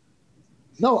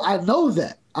 No, I know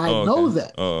that. I know okay.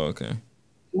 that. Oh, okay.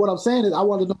 What I'm saying is, I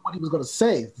wanted to know what he was going to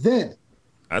say. Then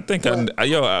I think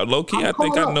low key, I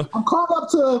think I know. I'm caught up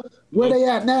to where they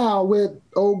at now with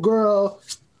old girl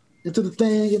into the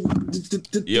thing.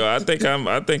 And, Yo, I think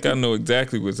I know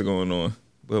exactly what's going on.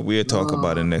 But we'll talk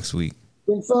about it next week.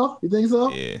 Think so? You think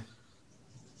so? Yeah.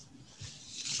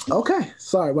 Okay.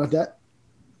 Sorry about that.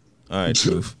 All right,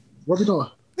 Truth. What we doing?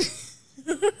 All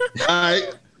right.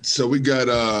 So we got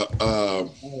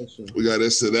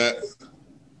this to that.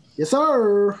 Yes,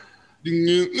 sir.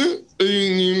 You know what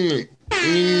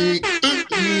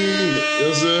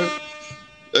I'm saying?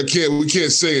 We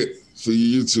can't say it for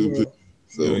you YouTube people.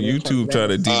 So, Yo, YouTube try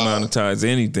to demonetize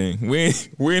anything. We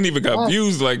ain't even got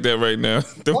views like that right now.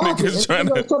 Them niggas trying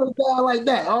to. Turn it down like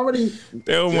that already.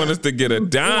 They don't want us to get a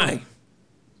dime.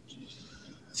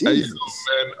 hey, Jesus.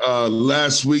 man,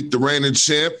 last week the reigning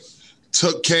champ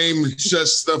came and shut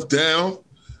stuff down.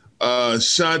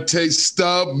 Shantae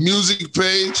Stubb music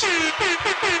page.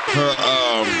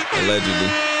 Allegedly.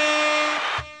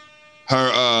 Her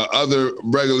other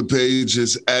regular page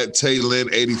is at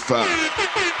Taylin85.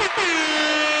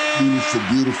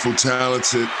 Beautiful,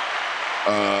 talented.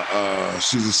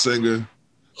 She's a singer.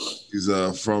 He's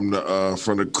from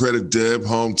the Credit Deb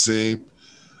home team.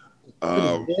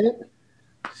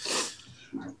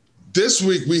 This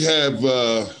week we have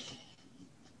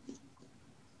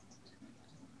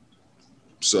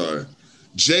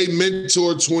J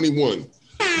Mentor 21,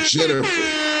 Jennifer,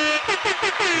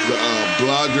 the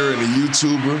blogger and a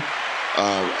YouTuber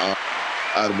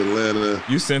out of Atlanta.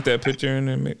 You sent that picture in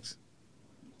there, Mix?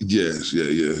 Yes,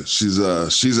 yeah.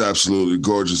 She's absolutely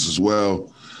gorgeous as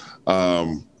well.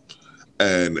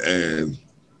 And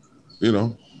you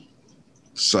know,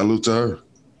 salute to her.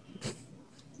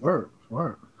 Word.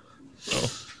 Oh.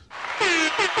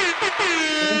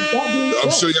 I'm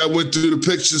sure y'all went through the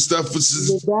picture stuff. With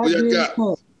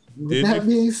that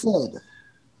being said,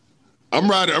 I'm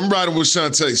riding with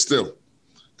Shantae still.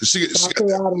 Cause she got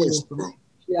that voice, bro.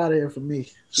 She out of here for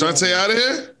me. Shantae out of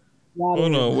here?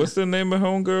 Hold on. What's the name of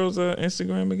Homegirl's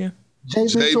Instagram again? J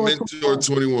Mentor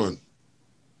 21.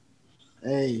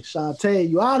 Hey, Shantae,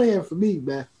 you out of here for me,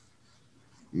 man.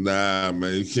 Nah,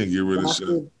 man, you can't get rid of shit.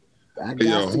 Hey,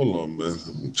 yo, hold on, man.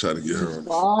 I'm trying to get her on the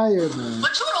phone. Fire, man.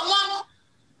 But you the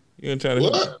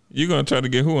one. You gonna try to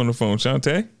get who on the phone,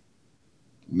 Shantae?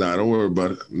 Nah, don't worry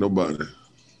about it. Nobody.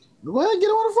 Well, get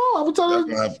on the phone. I'm telling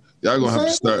you. Y'all gonna have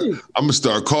to start. I'm gonna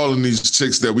start calling these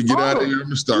chicks that we get out of here. I'm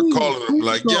gonna start calling them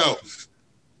like,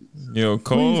 yo,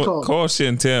 call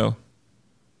Chantel.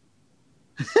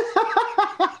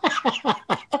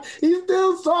 He's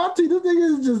still salty. This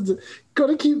nigga is just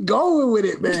gonna keep going with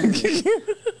it, man.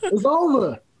 It's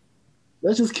over.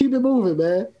 Let's just keep it moving,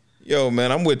 man. Yo,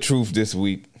 man, I'm with Truth this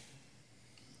week.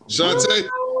 Shantae.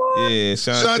 Yeah,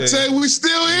 Shantae, we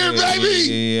still here, baby.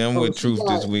 Yeah, I'm with Truth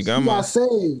this week. I'm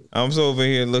so over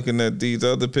here looking at these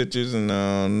other pictures, and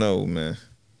I don't know, man.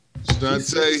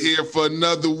 Shantae here for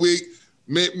another week.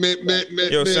 Yo,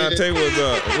 Shantae was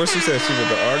what she said? She was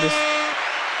the artist.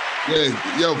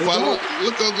 Yeah, yo, follow.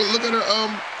 Look at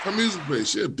her music page.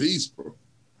 She a beast, bro.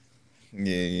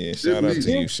 Yeah. Shout out to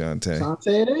you, Shantae.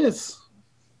 Shantae, it is.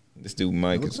 This dude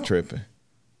Mike is tripping.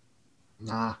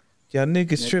 Nah. Y'all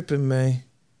niggas tripping, man.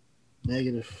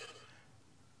 Negative.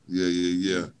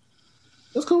 Yeah.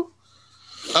 That's cool.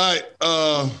 All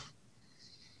right.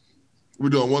 We're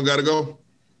doing one gotta go?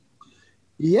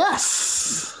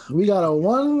 Yes. We got a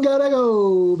one gotta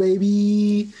go,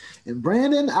 baby. And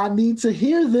Brandon, I need to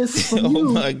hear this from you.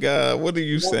 Oh my God. What are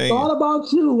you saying? I thought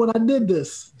about you when I did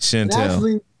this.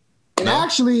 Chantel. And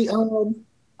actually, I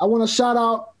want to shout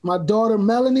out my daughter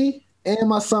Melanie and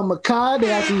my son Makai.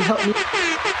 They actually helped me.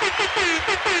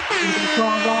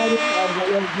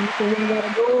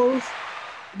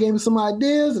 Gave me some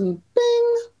ideas and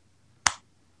bing,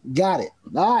 got it.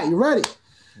 All right, you ready?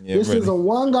 Yeah, this is a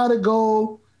one gotta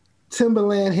go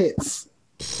Timberland hits.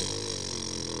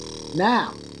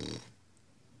 Now,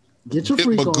 get your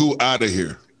freak on. Magoo out of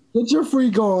here. Get your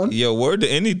freak on. Yo, word to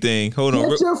anything. Hold on.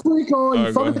 Get your freak on. You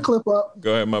right, fucking the clip up.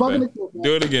 Go ahead, my bad.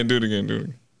 Do it again.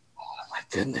 Oh my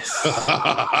goodness.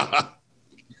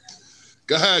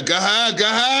 Go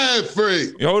ahead,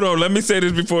 freak. Hold on, let me say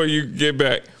this before you get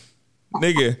back.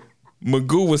 Nigga,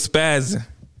 Magoo was spazzing.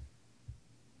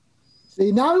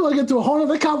 See, now we want to get to a whole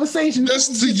other conversation.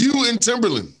 Just to you and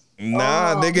Timberland.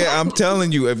 Nah, nigga, I'm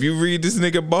telling you, if you read this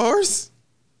nigga bars,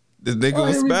 this nigga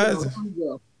was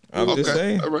spazzing. I'm just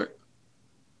saying. All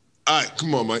right,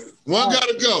 come on, Mike. One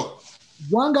gotta go.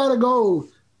 One gotta go.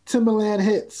 Timberland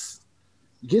hits.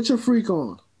 Get your freak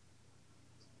on.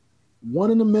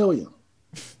 1 in a million.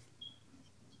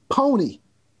 Pony.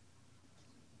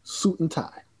 Suit and tie.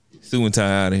 Suit and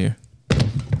tie out of here.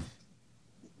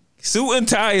 Suit and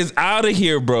tie is out of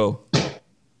here, bro.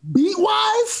 Beat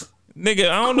wise? Nigga,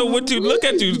 I don't know what you look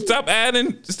at you. Stop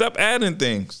adding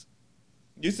things.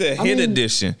 You said hit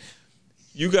edition.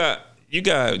 You got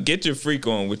Get Your Freak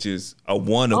On, which is a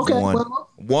one of one. Well,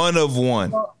 one of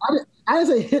one. Well, I didn't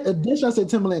say hit edition, I said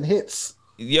Timberland hits.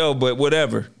 Yo, but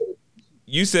whatever.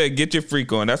 You said Get Your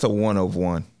Freak On. That's a one of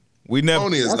one. We never.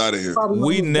 Pony is out of here.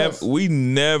 We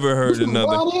never heard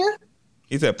another.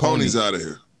 He said Pony's out of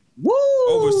here. Woo!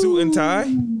 Over suit and tie.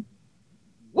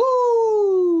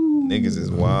 Woo! Niggas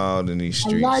is wild in these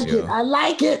streets. I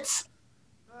like it.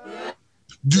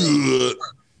 Do it.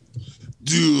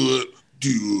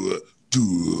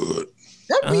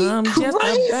 That'd be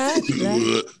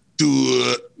crazy. Do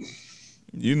it.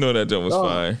 You know that joke was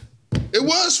fire. It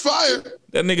was fire.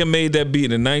 That nigga made that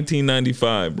beat in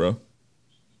 1995, bro.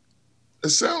 It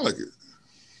sound like it.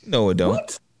 No, it don't.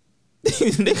 What?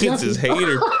 Niggas is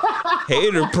hater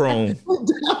prone.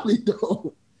 Definitely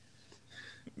don't.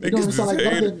 It doesn't sound like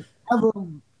nothing ever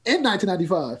in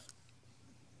 1995.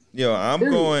 Yo,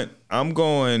 I'm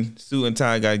going suit and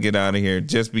tie gotta get out of here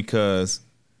just because.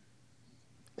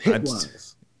 Hit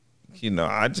wise.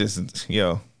 I just,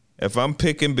 if I'm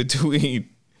picking between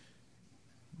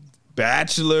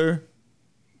Bachelor,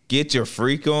 Get Your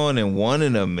Freak On, and 1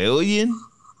 in a Million,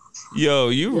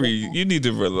 you need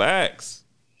to relax.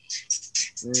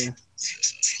 Yeah.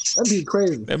 That'd be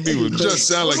crazy. That'd be It just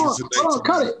sound like it's a Hold on,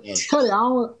 cut it. I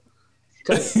don't want.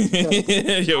 Cut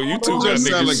it. Yo, YouTube It got just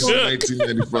sound like niggas it's shook.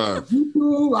 1995.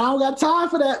 YouTube, I don't got time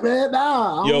for that, man.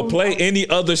 Nah. I Yo, don't- play any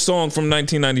other song from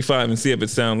 1995 and see if it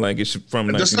sounds like it's from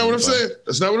 1995. That's not what I'm saying.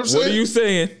 That's not what I'm saying. What are you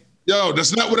saying? Yo,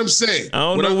 that's not what I'm saying. I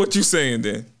don't know what you're saying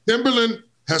then. Timberland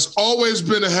has always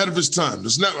been ahead of his time.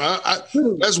 That's not.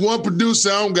 That's one producer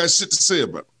I don't got shit to say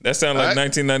about. That sound like All right.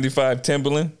 1995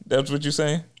 Timberland? That's what you're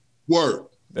saying? Word.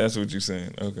 That's what you're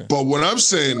saying. Okay. But what I'm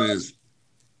saying is,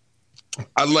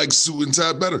 I like Suit and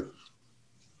Tie better.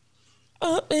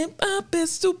 Up and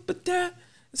super tight.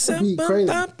 That'd be crazy.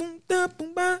 That's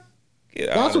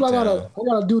what I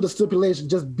gotta do. The stipulation,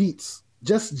 just beats,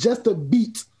 just the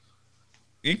beat.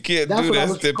 You can't That's do what I that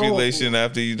was stipulation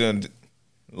after you done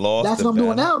lost. That's the what I'm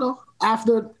doing battle. now,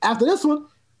 though. After this one,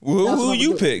 Who That's what I'm you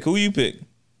doing. pick? Who you pick?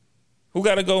 Who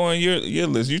got to go on your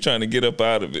list? You trying to get up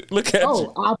out of it? Look at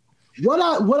you.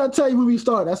 what I tell you when we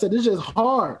started, I said this is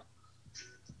hard.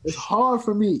 It's hard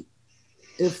for me.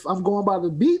 If I'm going by the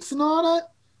beats and all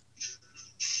that,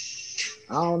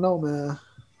 I don't know, man.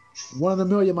 1 in a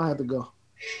million might have to go.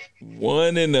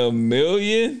 1 in a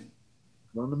million?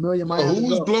 1 in a million might have to Who go.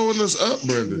 was blowing us up, 1 in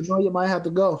Brandon? a million might have to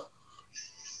go.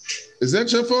 Is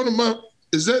that your phone?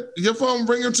 Is that your phone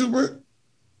ringing too, Brent?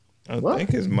 I What?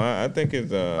 think it's mine. I think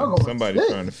it's Oh, somebody shit.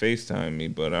 trying to FaceTime me,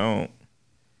 but I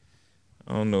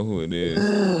don't know who it is.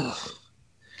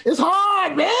 It's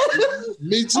hard, man.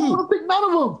 Me I don't too. want to pick none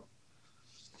of them.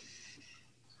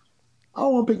 I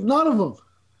don't want to pick none of them.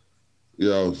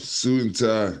 Yo, Suit and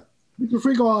Tie. You can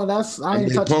freak on. I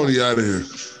ain't touching Pony that. out of here.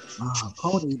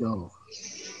 Pony though,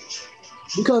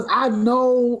 because I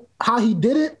know how he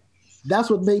did it. That's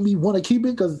what made me want to keep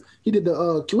it, because he did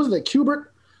the wasn't it Qbert,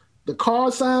 the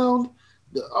car sound,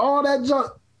 all that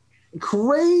junk.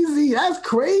 Crazy. That's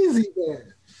crazy,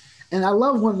 man. And I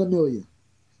love 1 in a million.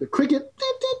 The cricket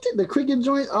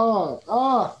joint.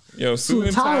 Yo, Suit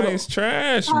and Tie is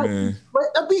trash, man. Wait,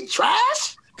 that beat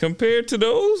trash? Compared to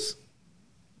those,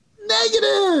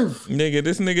 Negative. nigga,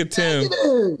 this nigga Tim,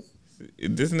 Negative.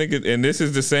 this nigga, and this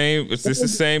is the same. It's the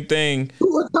same thing.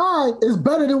 Suit and Tie is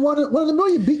better than 1 in a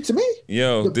million beat to me.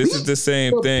 Yo, The this is beat- the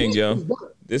same the thing, beat yo. is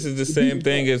better. This is the same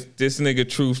thing as this nigga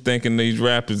Truth thinking these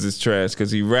rappers is trash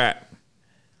because he rap.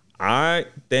 I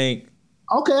think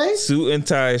Okay. Suit and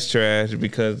Tie is trash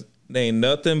because they ain't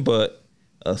nothing but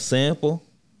a sample,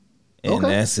 and Okay.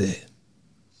 that's it.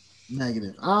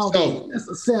 Negative. I don't So, think that's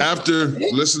a sample. After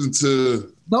listening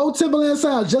to No Timberland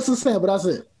sound, just a sample. That's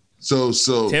it. so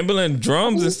Timberland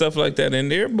drums and stuff like that in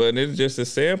there, but it's just a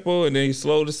sample, and then you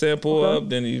slow the sample Okay. up,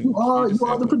 then You are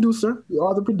the producer. You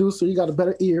are the producer. You got a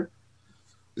better ear.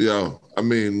 yo, I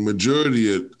mean,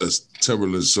 majority of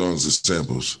Timberland songs are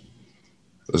samples.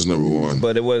 That's number one.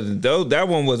 But it wasn't though. That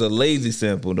one was a lazy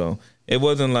sample though. It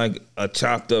wasn't like a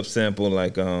chopped up sample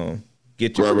like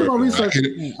Get Your Right, I'm right. gonna I research can-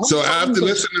 it. So I'm gonna after research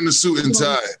listening to Suit and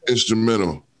Tie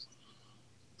instrumental,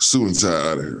 Suit and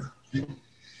Tie out of here.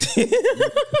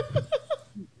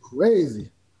 Crazy.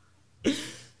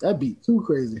 That beat too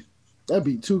crazy. That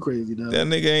beat too crazy, though. That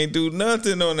nigga ain't do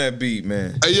nothing on that beat,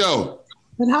 man. Hey yo,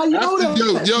 And how you know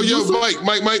after, that? yo, Producer?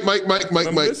 Mike.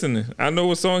 I'm listening. I know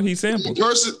what song he sampled.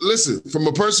 Listen, from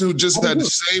a person who just had the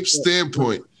same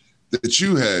standpoint that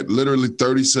you had literally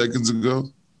 30 seconds ago,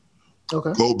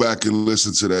 Okay. go back and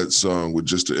listen to that song with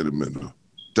just the instrumental.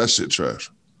 That shit trash.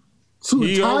 Suit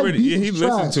He and Tie already beat he is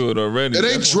listened trash. to it already. It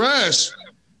ain't That's trash,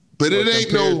 but it what ain't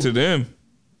compared no. to them.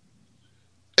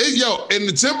 Yo, in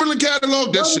the Timberland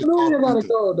catalog, that 1 shit. in a million gotta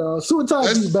go, dog. Suit and Tie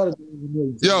That's- beat better than 1 in a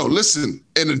million. Yo, listen,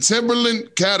 in the Timberland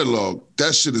catalog,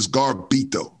 that shit is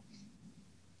garbito.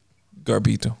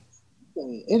 Garbito.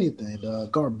 Anything,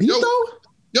 dog. Garbito?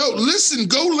 Yo, listen,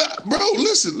 bro,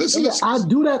 listen. Yeah, I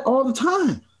do that all the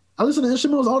time. I listen to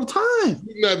instrumentals all the time.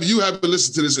 You haven't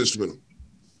listened to this instrumental.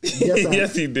 Yes, I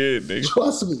Yes, he did, nigga.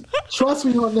 Trust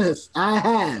me on this. I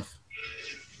have.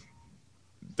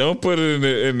 Don't put it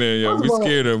in there, yo. We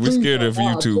scared of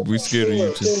YouTube. We scared of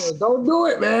YouTube. Don't do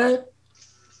it, man.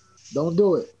 Don't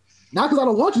do it. Not because I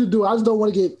don't want you to do it. I just don't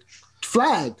want to get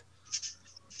flagged.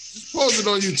 Pause it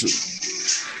on YouTube.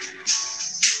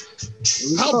 Here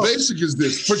we How go. basic is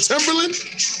this? For Timberland?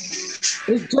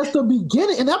 It's just the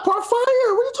beginning. And that part fire. What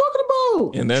are you talking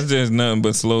about? And that's just nothing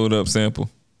but slowed up sample.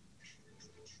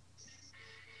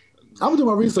 I'm gonna do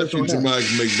my research on Future that. Mike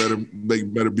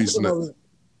make better beats than that.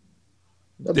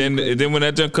 Then when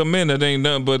that junk come in, that ain't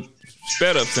nothing but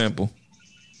sped up sample.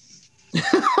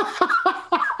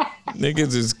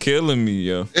 Niggas is killing me,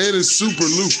 yo. And it's super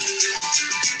looped.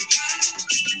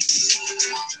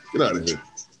 Get out of here.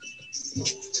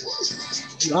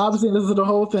 You obviously listen to the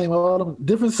whole thing. Where all the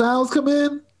different sounds come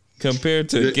in. Compared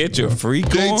to Get Your Freak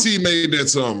On. JT made that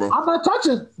song, bro. I'm not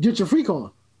touching Get Your Freak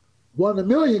On. 1 in a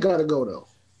million gotta go though.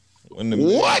 When the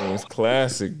What? was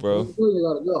classic, bro. 1 in a million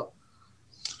gotta go.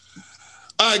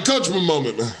 All right, coachable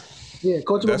moment, man. Yeah,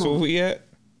 coach. That's where we at.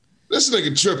 This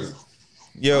nigga tripping.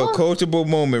 Yo, coachable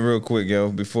moment real quick,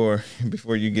 yo, before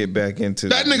you get back into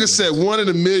That nigga said 1 in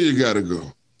a million gotta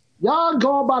go. Y'all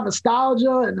go by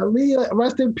nostalgia and Aaliyah,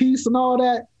 rest in peace and all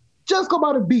that. Just go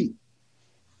by the beat.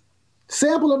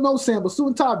 Sample or no sample,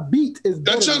 Suit Top beat is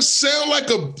better. That just sound like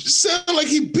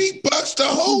he beatboxed the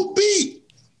whole beat.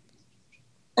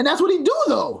 And that's what he do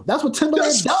though. That's what Timberland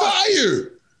That's does.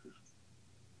 fire.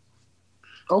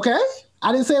 Okay?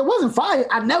 I didn't say it wasn't fire.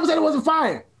 I never said it wasn't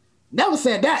fire. Never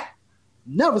said that.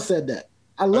 Never said that.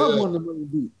 I love 1 in a million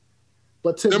beat.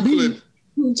 But to me,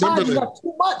 Timberland got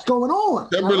too much going on.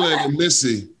 Timberland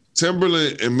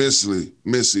and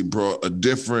Missy brought a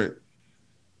different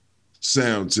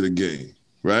sound to the game,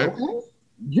 right? Okay?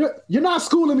 You're not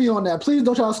schooling me on that. Please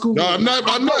don't try to school me. No, I'm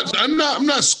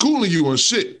not schooling you on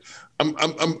shit. I'm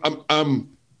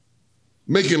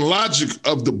making logic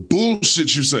of the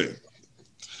bullshit you saying.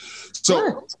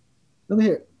 So let me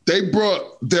hear it. They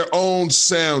brought their own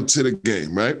sound to the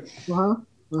game, right?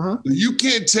 You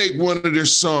can't take one of their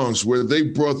songs where they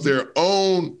brought their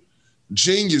own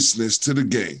geniusness to the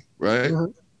game, right?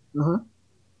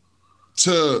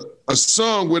 To a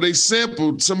song where they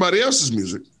sampled somebody else's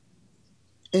music.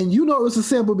 And you know it was a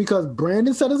sample because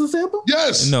Brandon said it's a sample?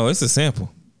 Yes. No, it's a sample.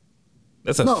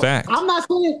 That's a fact. I'm not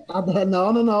saying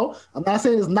no. I'm not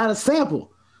saying it's not a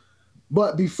sample.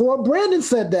 But before Brandon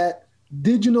said that,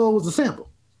 did you know it was a sample?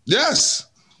 Yes.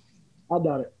 I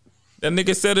doubt it. That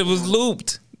nigga said it was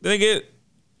looped. He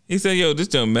said, yo, this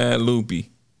jump mad loopy.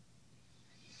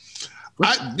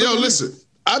 Listen,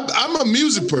 I'm a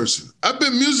music person. I've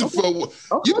been music for a while.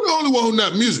 You're the only one who's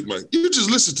not music, man. You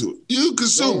just listen to it. You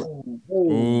consume it.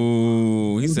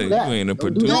 Ooh, he said you ain't a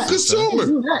producer. You're a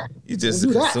consumer. You just a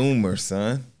consumer,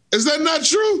 son. Is that not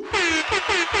true?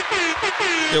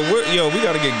 Yo, we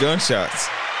gotta get gunshots.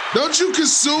 Don't you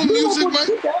consume music, man?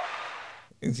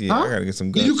 Yeah, I gotta get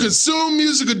some gunshots. Do you consume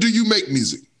music or do you make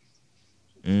music?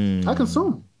 I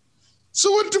consume.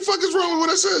 So what the fuck is wrong with what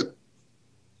I said?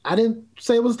 I didn't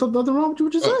say it was nothing wrong with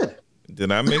what you said.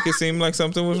 Did I make it seem like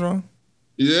something was wrong?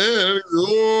 Yeah.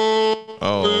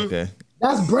 Oh, okay.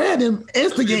 That's Brandon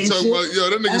instigating shit.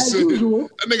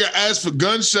 That nigga asked for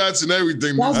gunshots and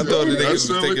everything. I thought the niggas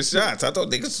was taking shots. I thought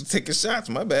niggas was taking shots.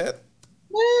 My bad.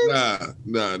 Nah.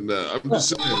 I'm just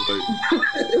saying, like,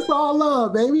 it's all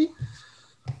love, baby.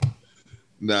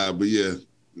 Nah, but yeah.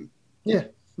 Yeah,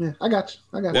 I got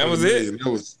you. That was it.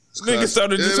 Niggas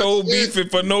started this whole beefing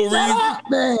for no reason.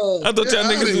 I thought y'all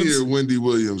niggas was here, Wendy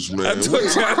Williams, man. I thought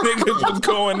y'all niggas was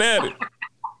going at it.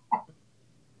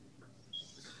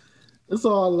 It's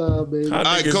all love, baby. How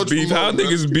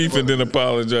niggas beef and then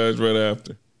apologize right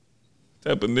after?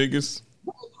 Type of niggas.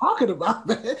 What are you talking about,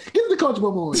 man? Give the coach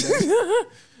one more.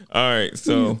 All right,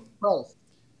 so.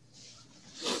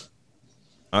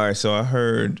 I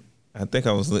heard. I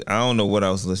don't know what I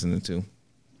was listening to,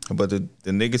 but the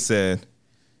nigga said,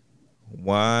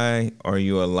 "Why are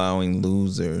you allowing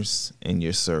losers in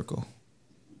your circle?"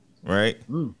 Right?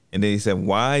 And then he said,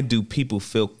 "Why do people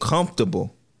feel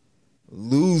comfortable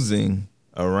losing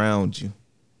around you?"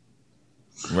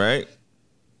 Right?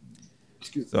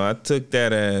 So I took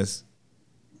that as,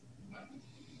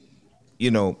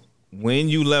 when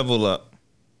you level up,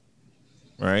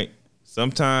 right?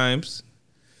 Sometimes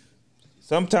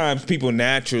people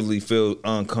naturally feel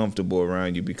uncomfortable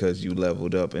around you because you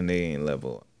leveled up and they ain't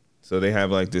level up. So they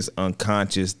have like this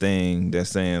unconscious thing that's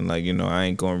saying like, I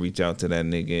ain't gonna reach out to that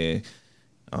nigga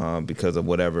because of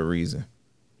whatever reason.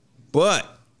 But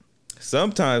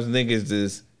sometimes niggas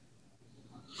is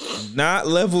not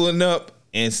leveling up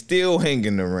and still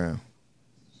hanging around,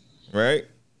 right?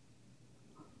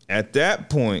 At that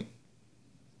point,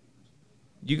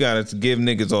 you gotta give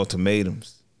niggas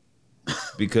ultimatums.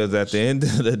 Because at the end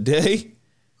of the day,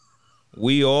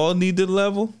 we all need to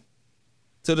level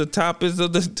to the top of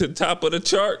the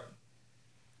chart,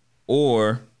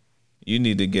 or you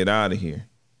need to get out of here.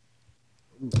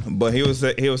 But he was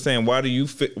saying, why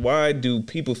do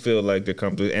people feel like they're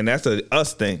comfortable? And that's a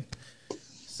us thing.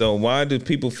 So why do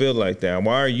people feel like that?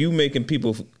 Why are you making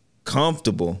people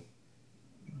comfortable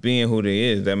being who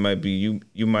they is? That might be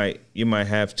you might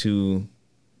have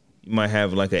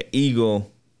like an ego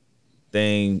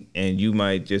thing, and you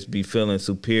might just be feeling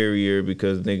superior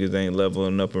because niggas ain't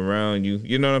leveling up around you.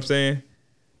 You know what I'm saying?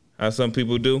 How some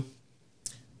people do.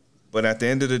 But at the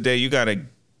end of the day, you gotta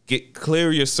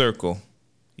clear your circle.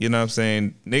 You know what I'm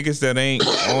saying? Niggas that ain't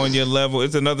on your level.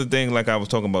 It's another thing, like I was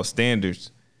talking about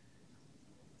standards.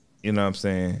 You know what I'm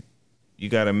saying? You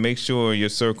gotta make sure your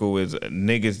circle is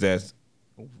niggas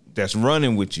that's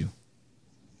running with you.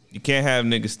 You can't have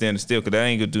niggas standing still, because that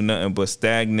ain't gonna do nothing but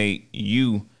stagnate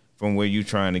you from where you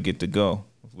trying to get to go,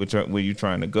 where you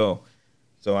trying to go.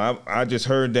 So I just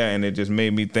heard that, and it just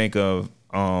made me think of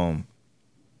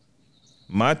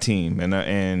my team, and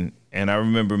I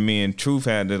remember me and Truth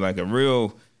had like a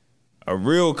real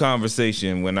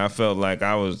conversation when I felt like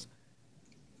I was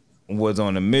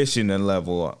on a mission to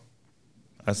level up.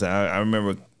 I said I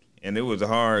remember, and it was a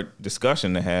hard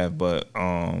discussion to have, but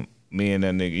me and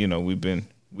that nigga, you know,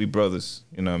 we brothers,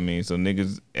 you know what I mean? So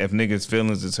if niggas'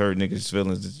 feelings is hurt, niggas'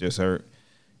 feelings is just hurt.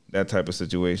 That type of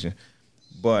situation.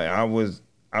 But I was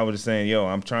just saying, yo,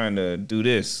 I'm trying to do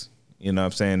this. You know what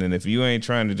I'm saying? And if you ain't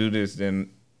trying to do this, then,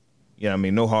 you know what I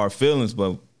mean, no hard feelings,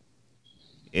 but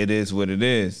it is what it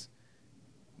is.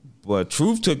 But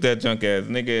Truth took that junk as,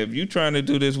 nigga, if you trying to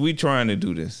do this, we trying to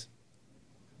do this.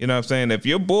 You know what I'm saying? If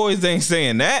your boys ain't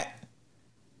saying that,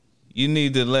 you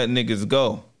need to let niggas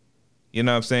go. You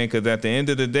know what I'm saying? Because at the end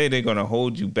of the day, they're going to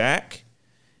hold you back.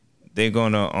 They're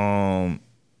going to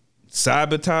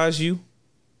sabotage you.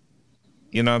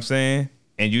 You know what I'm saying?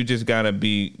 And you just got to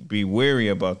be wary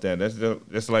about that.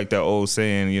 That's like that old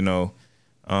saying, you know,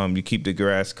 you keep the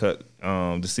grass cut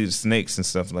to see the snakes and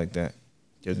stuff like that.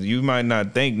 Because you might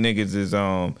not think niggas is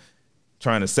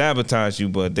trying to sabotage you,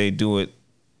 but they do it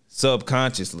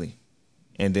subconsciously.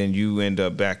 And then you end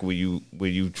up back where you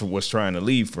was trying to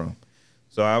leave from.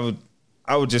 So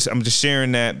I'm just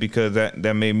sharing that because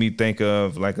that made me think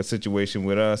of like a situation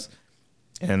with us,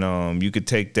 and you could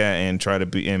take that and try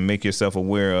to and make yourself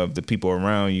aware of the people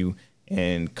around you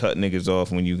and cut niggas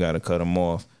off when you got to cut them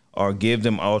off, or give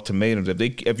them ultimatums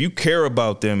if you care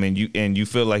about them and you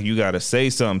feel like you got to say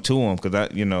something to them, because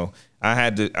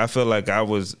I feel like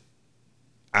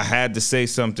I had to say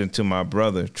something to my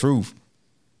brother Truth,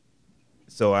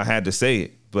 so I had to say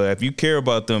it. But if you care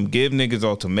about them, give niggas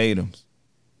ultimatums.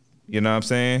 You know what I'm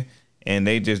saying? And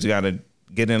they just gotta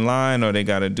get in line, or they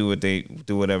gotta do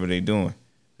whatever they doing.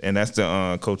 And that's the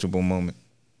coachable moment.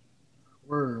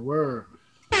 Word.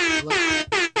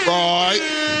 Right.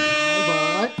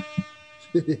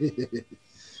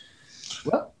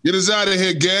 Well, Get us out of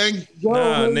here, gang.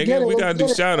 Nah, nigga, we gotta do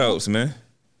shout outs, man.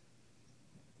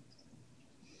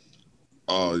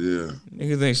 Oh, yeah.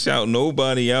 Niggas ain't shout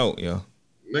nobody out, yo.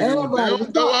 Nigga, they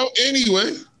don't go out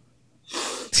anyway.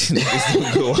 Niggas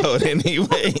don't go out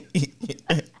anyway.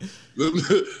 Them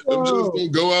just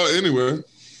don't go out anyway.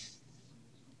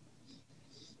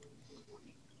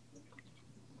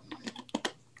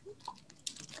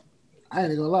 I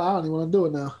ain't gonna lie, I don't even want to do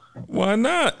it now. Why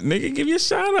not, nigga? Give you a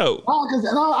shout out. Oh, because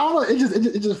I don't know.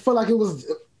 It just felt like it was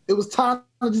time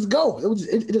to just go.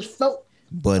 It just felt.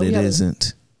 But it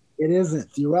isn't. It isn't.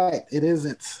 You're right. It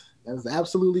isn't. That is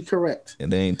absolutely correct.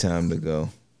 It ain't time to go.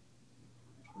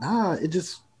 Nah, it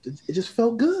just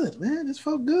felt good, man. It just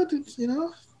felt good to get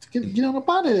on up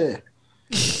out of there.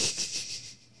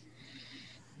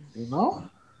 You know?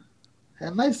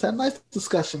 Had a nice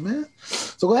discussion, man.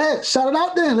 So go ahead, shout it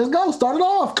out then. Let's go. Start it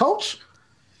off, coach.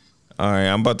 All right,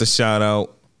 I'm about to shout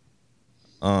out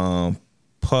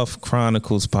Puff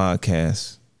Chronicles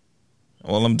podcast.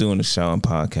 Well, I'm doing the shouting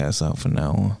podcast out from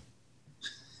now on.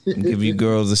 And give you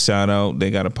girls a shout out. They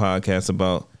got a podcast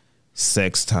about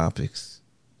sex topics,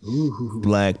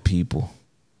 black people,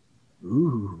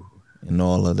 and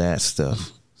all of that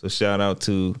stuff. So shout out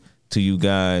to you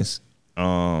guys.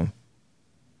 I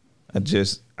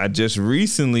just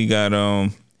recently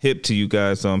got hip to you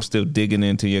guys, so I'm still digging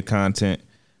into your content.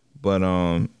 But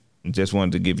just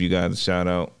wanted to give you guys a shout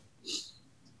out.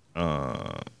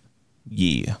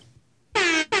 Yeah.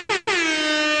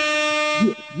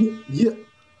 Yeah.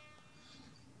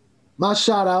 My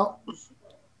shout out,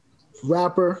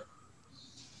 rapper,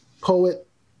 poet,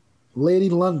 Lady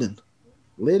London.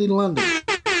 Lady London.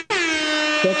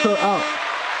 Check her out.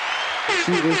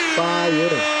 She is fire.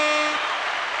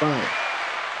 Fire.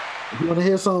 If you want to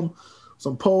hear some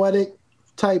poetic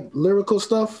type lyrical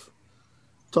stuff,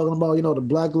 talking about, the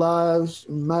Black Lives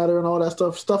Matter and all that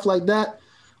stuff like that,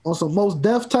 on some Most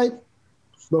Def type,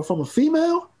 but from a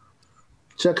female,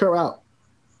 check her out.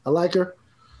 I like her.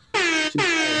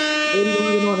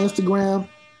 She's on Instagram.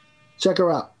 Check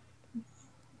her out.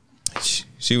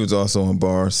 She was also on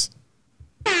bars.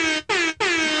 She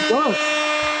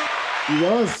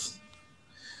was.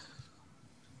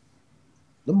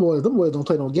 Them boys don't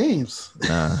play no games.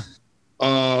 Nah.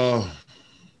 I'm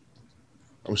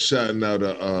shouting out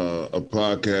a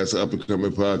podcast, up and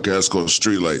coming podcast called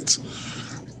Streetlights.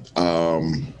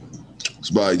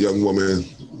 It's by a young woman,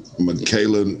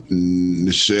 Michaela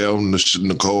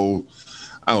Nicole.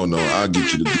 I don't know. I'll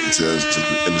get you the details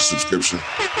in the subscription.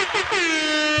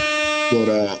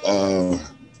 But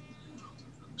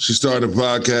she started a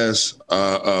podcast.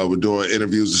 We're doing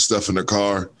interviews and stuff in the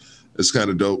car. It's kind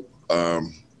of dope.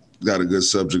 Got a good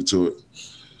subject to it.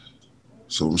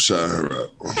 So I'm shouting her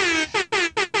out.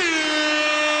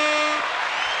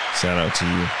 Shout out to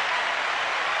you.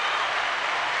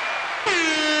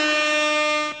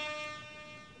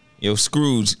 Yo,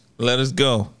 Scrooge, let us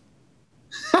go.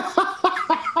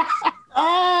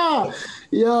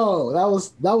 Yo, that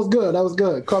was good. That was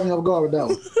good. Caught me off guard with that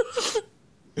one.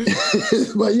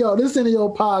 But yo, this is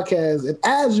your podcast, and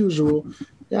as usual,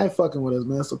 y'all ain't fucking with us,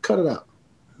 man. So cut it out.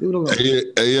 Leave it alone.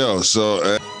 Hey yo,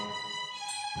 so.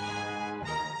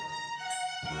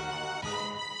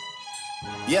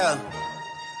 Yeah.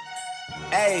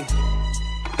 Hey.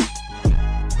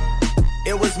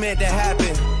 It was meant to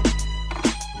happen.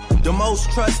 The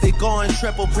most trusted going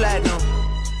triple platinum.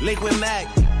 Link with Mac,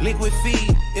 link with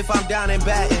Fee if I'm down in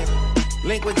Baton.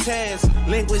 Link with Tez,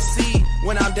 link with C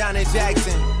when I'm down in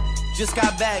Jackson. Just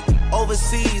got back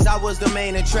overseas, I was the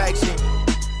main attraction.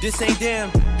 This ain't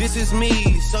them, this is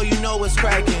me, so you know what's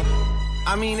cracking.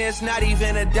 I mean, it's not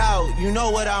even a doubt, you know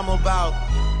what I'm about.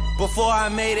 Before I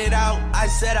made it out, I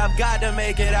said I've got to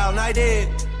make it out, and I did,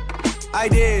 I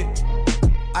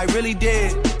really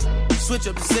did. Switch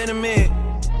up the sentiment,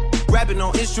 rapping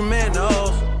on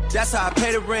instrumentals, that's how I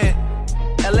pay the rent.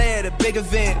 LA at a big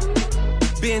event,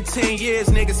 been 10 years,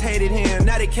 niggas hated him,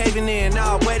 now they caving in,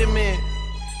 nah, wait a minute.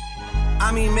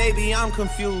 I mean, maybe I'm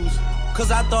confused,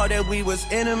 cause I thought that we was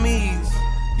enemies,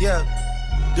 yeah.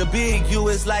 The big U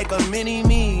is like a mini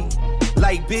me.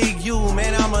 Like Big U,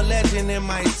 man, I'm a legend in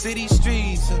my city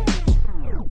streets.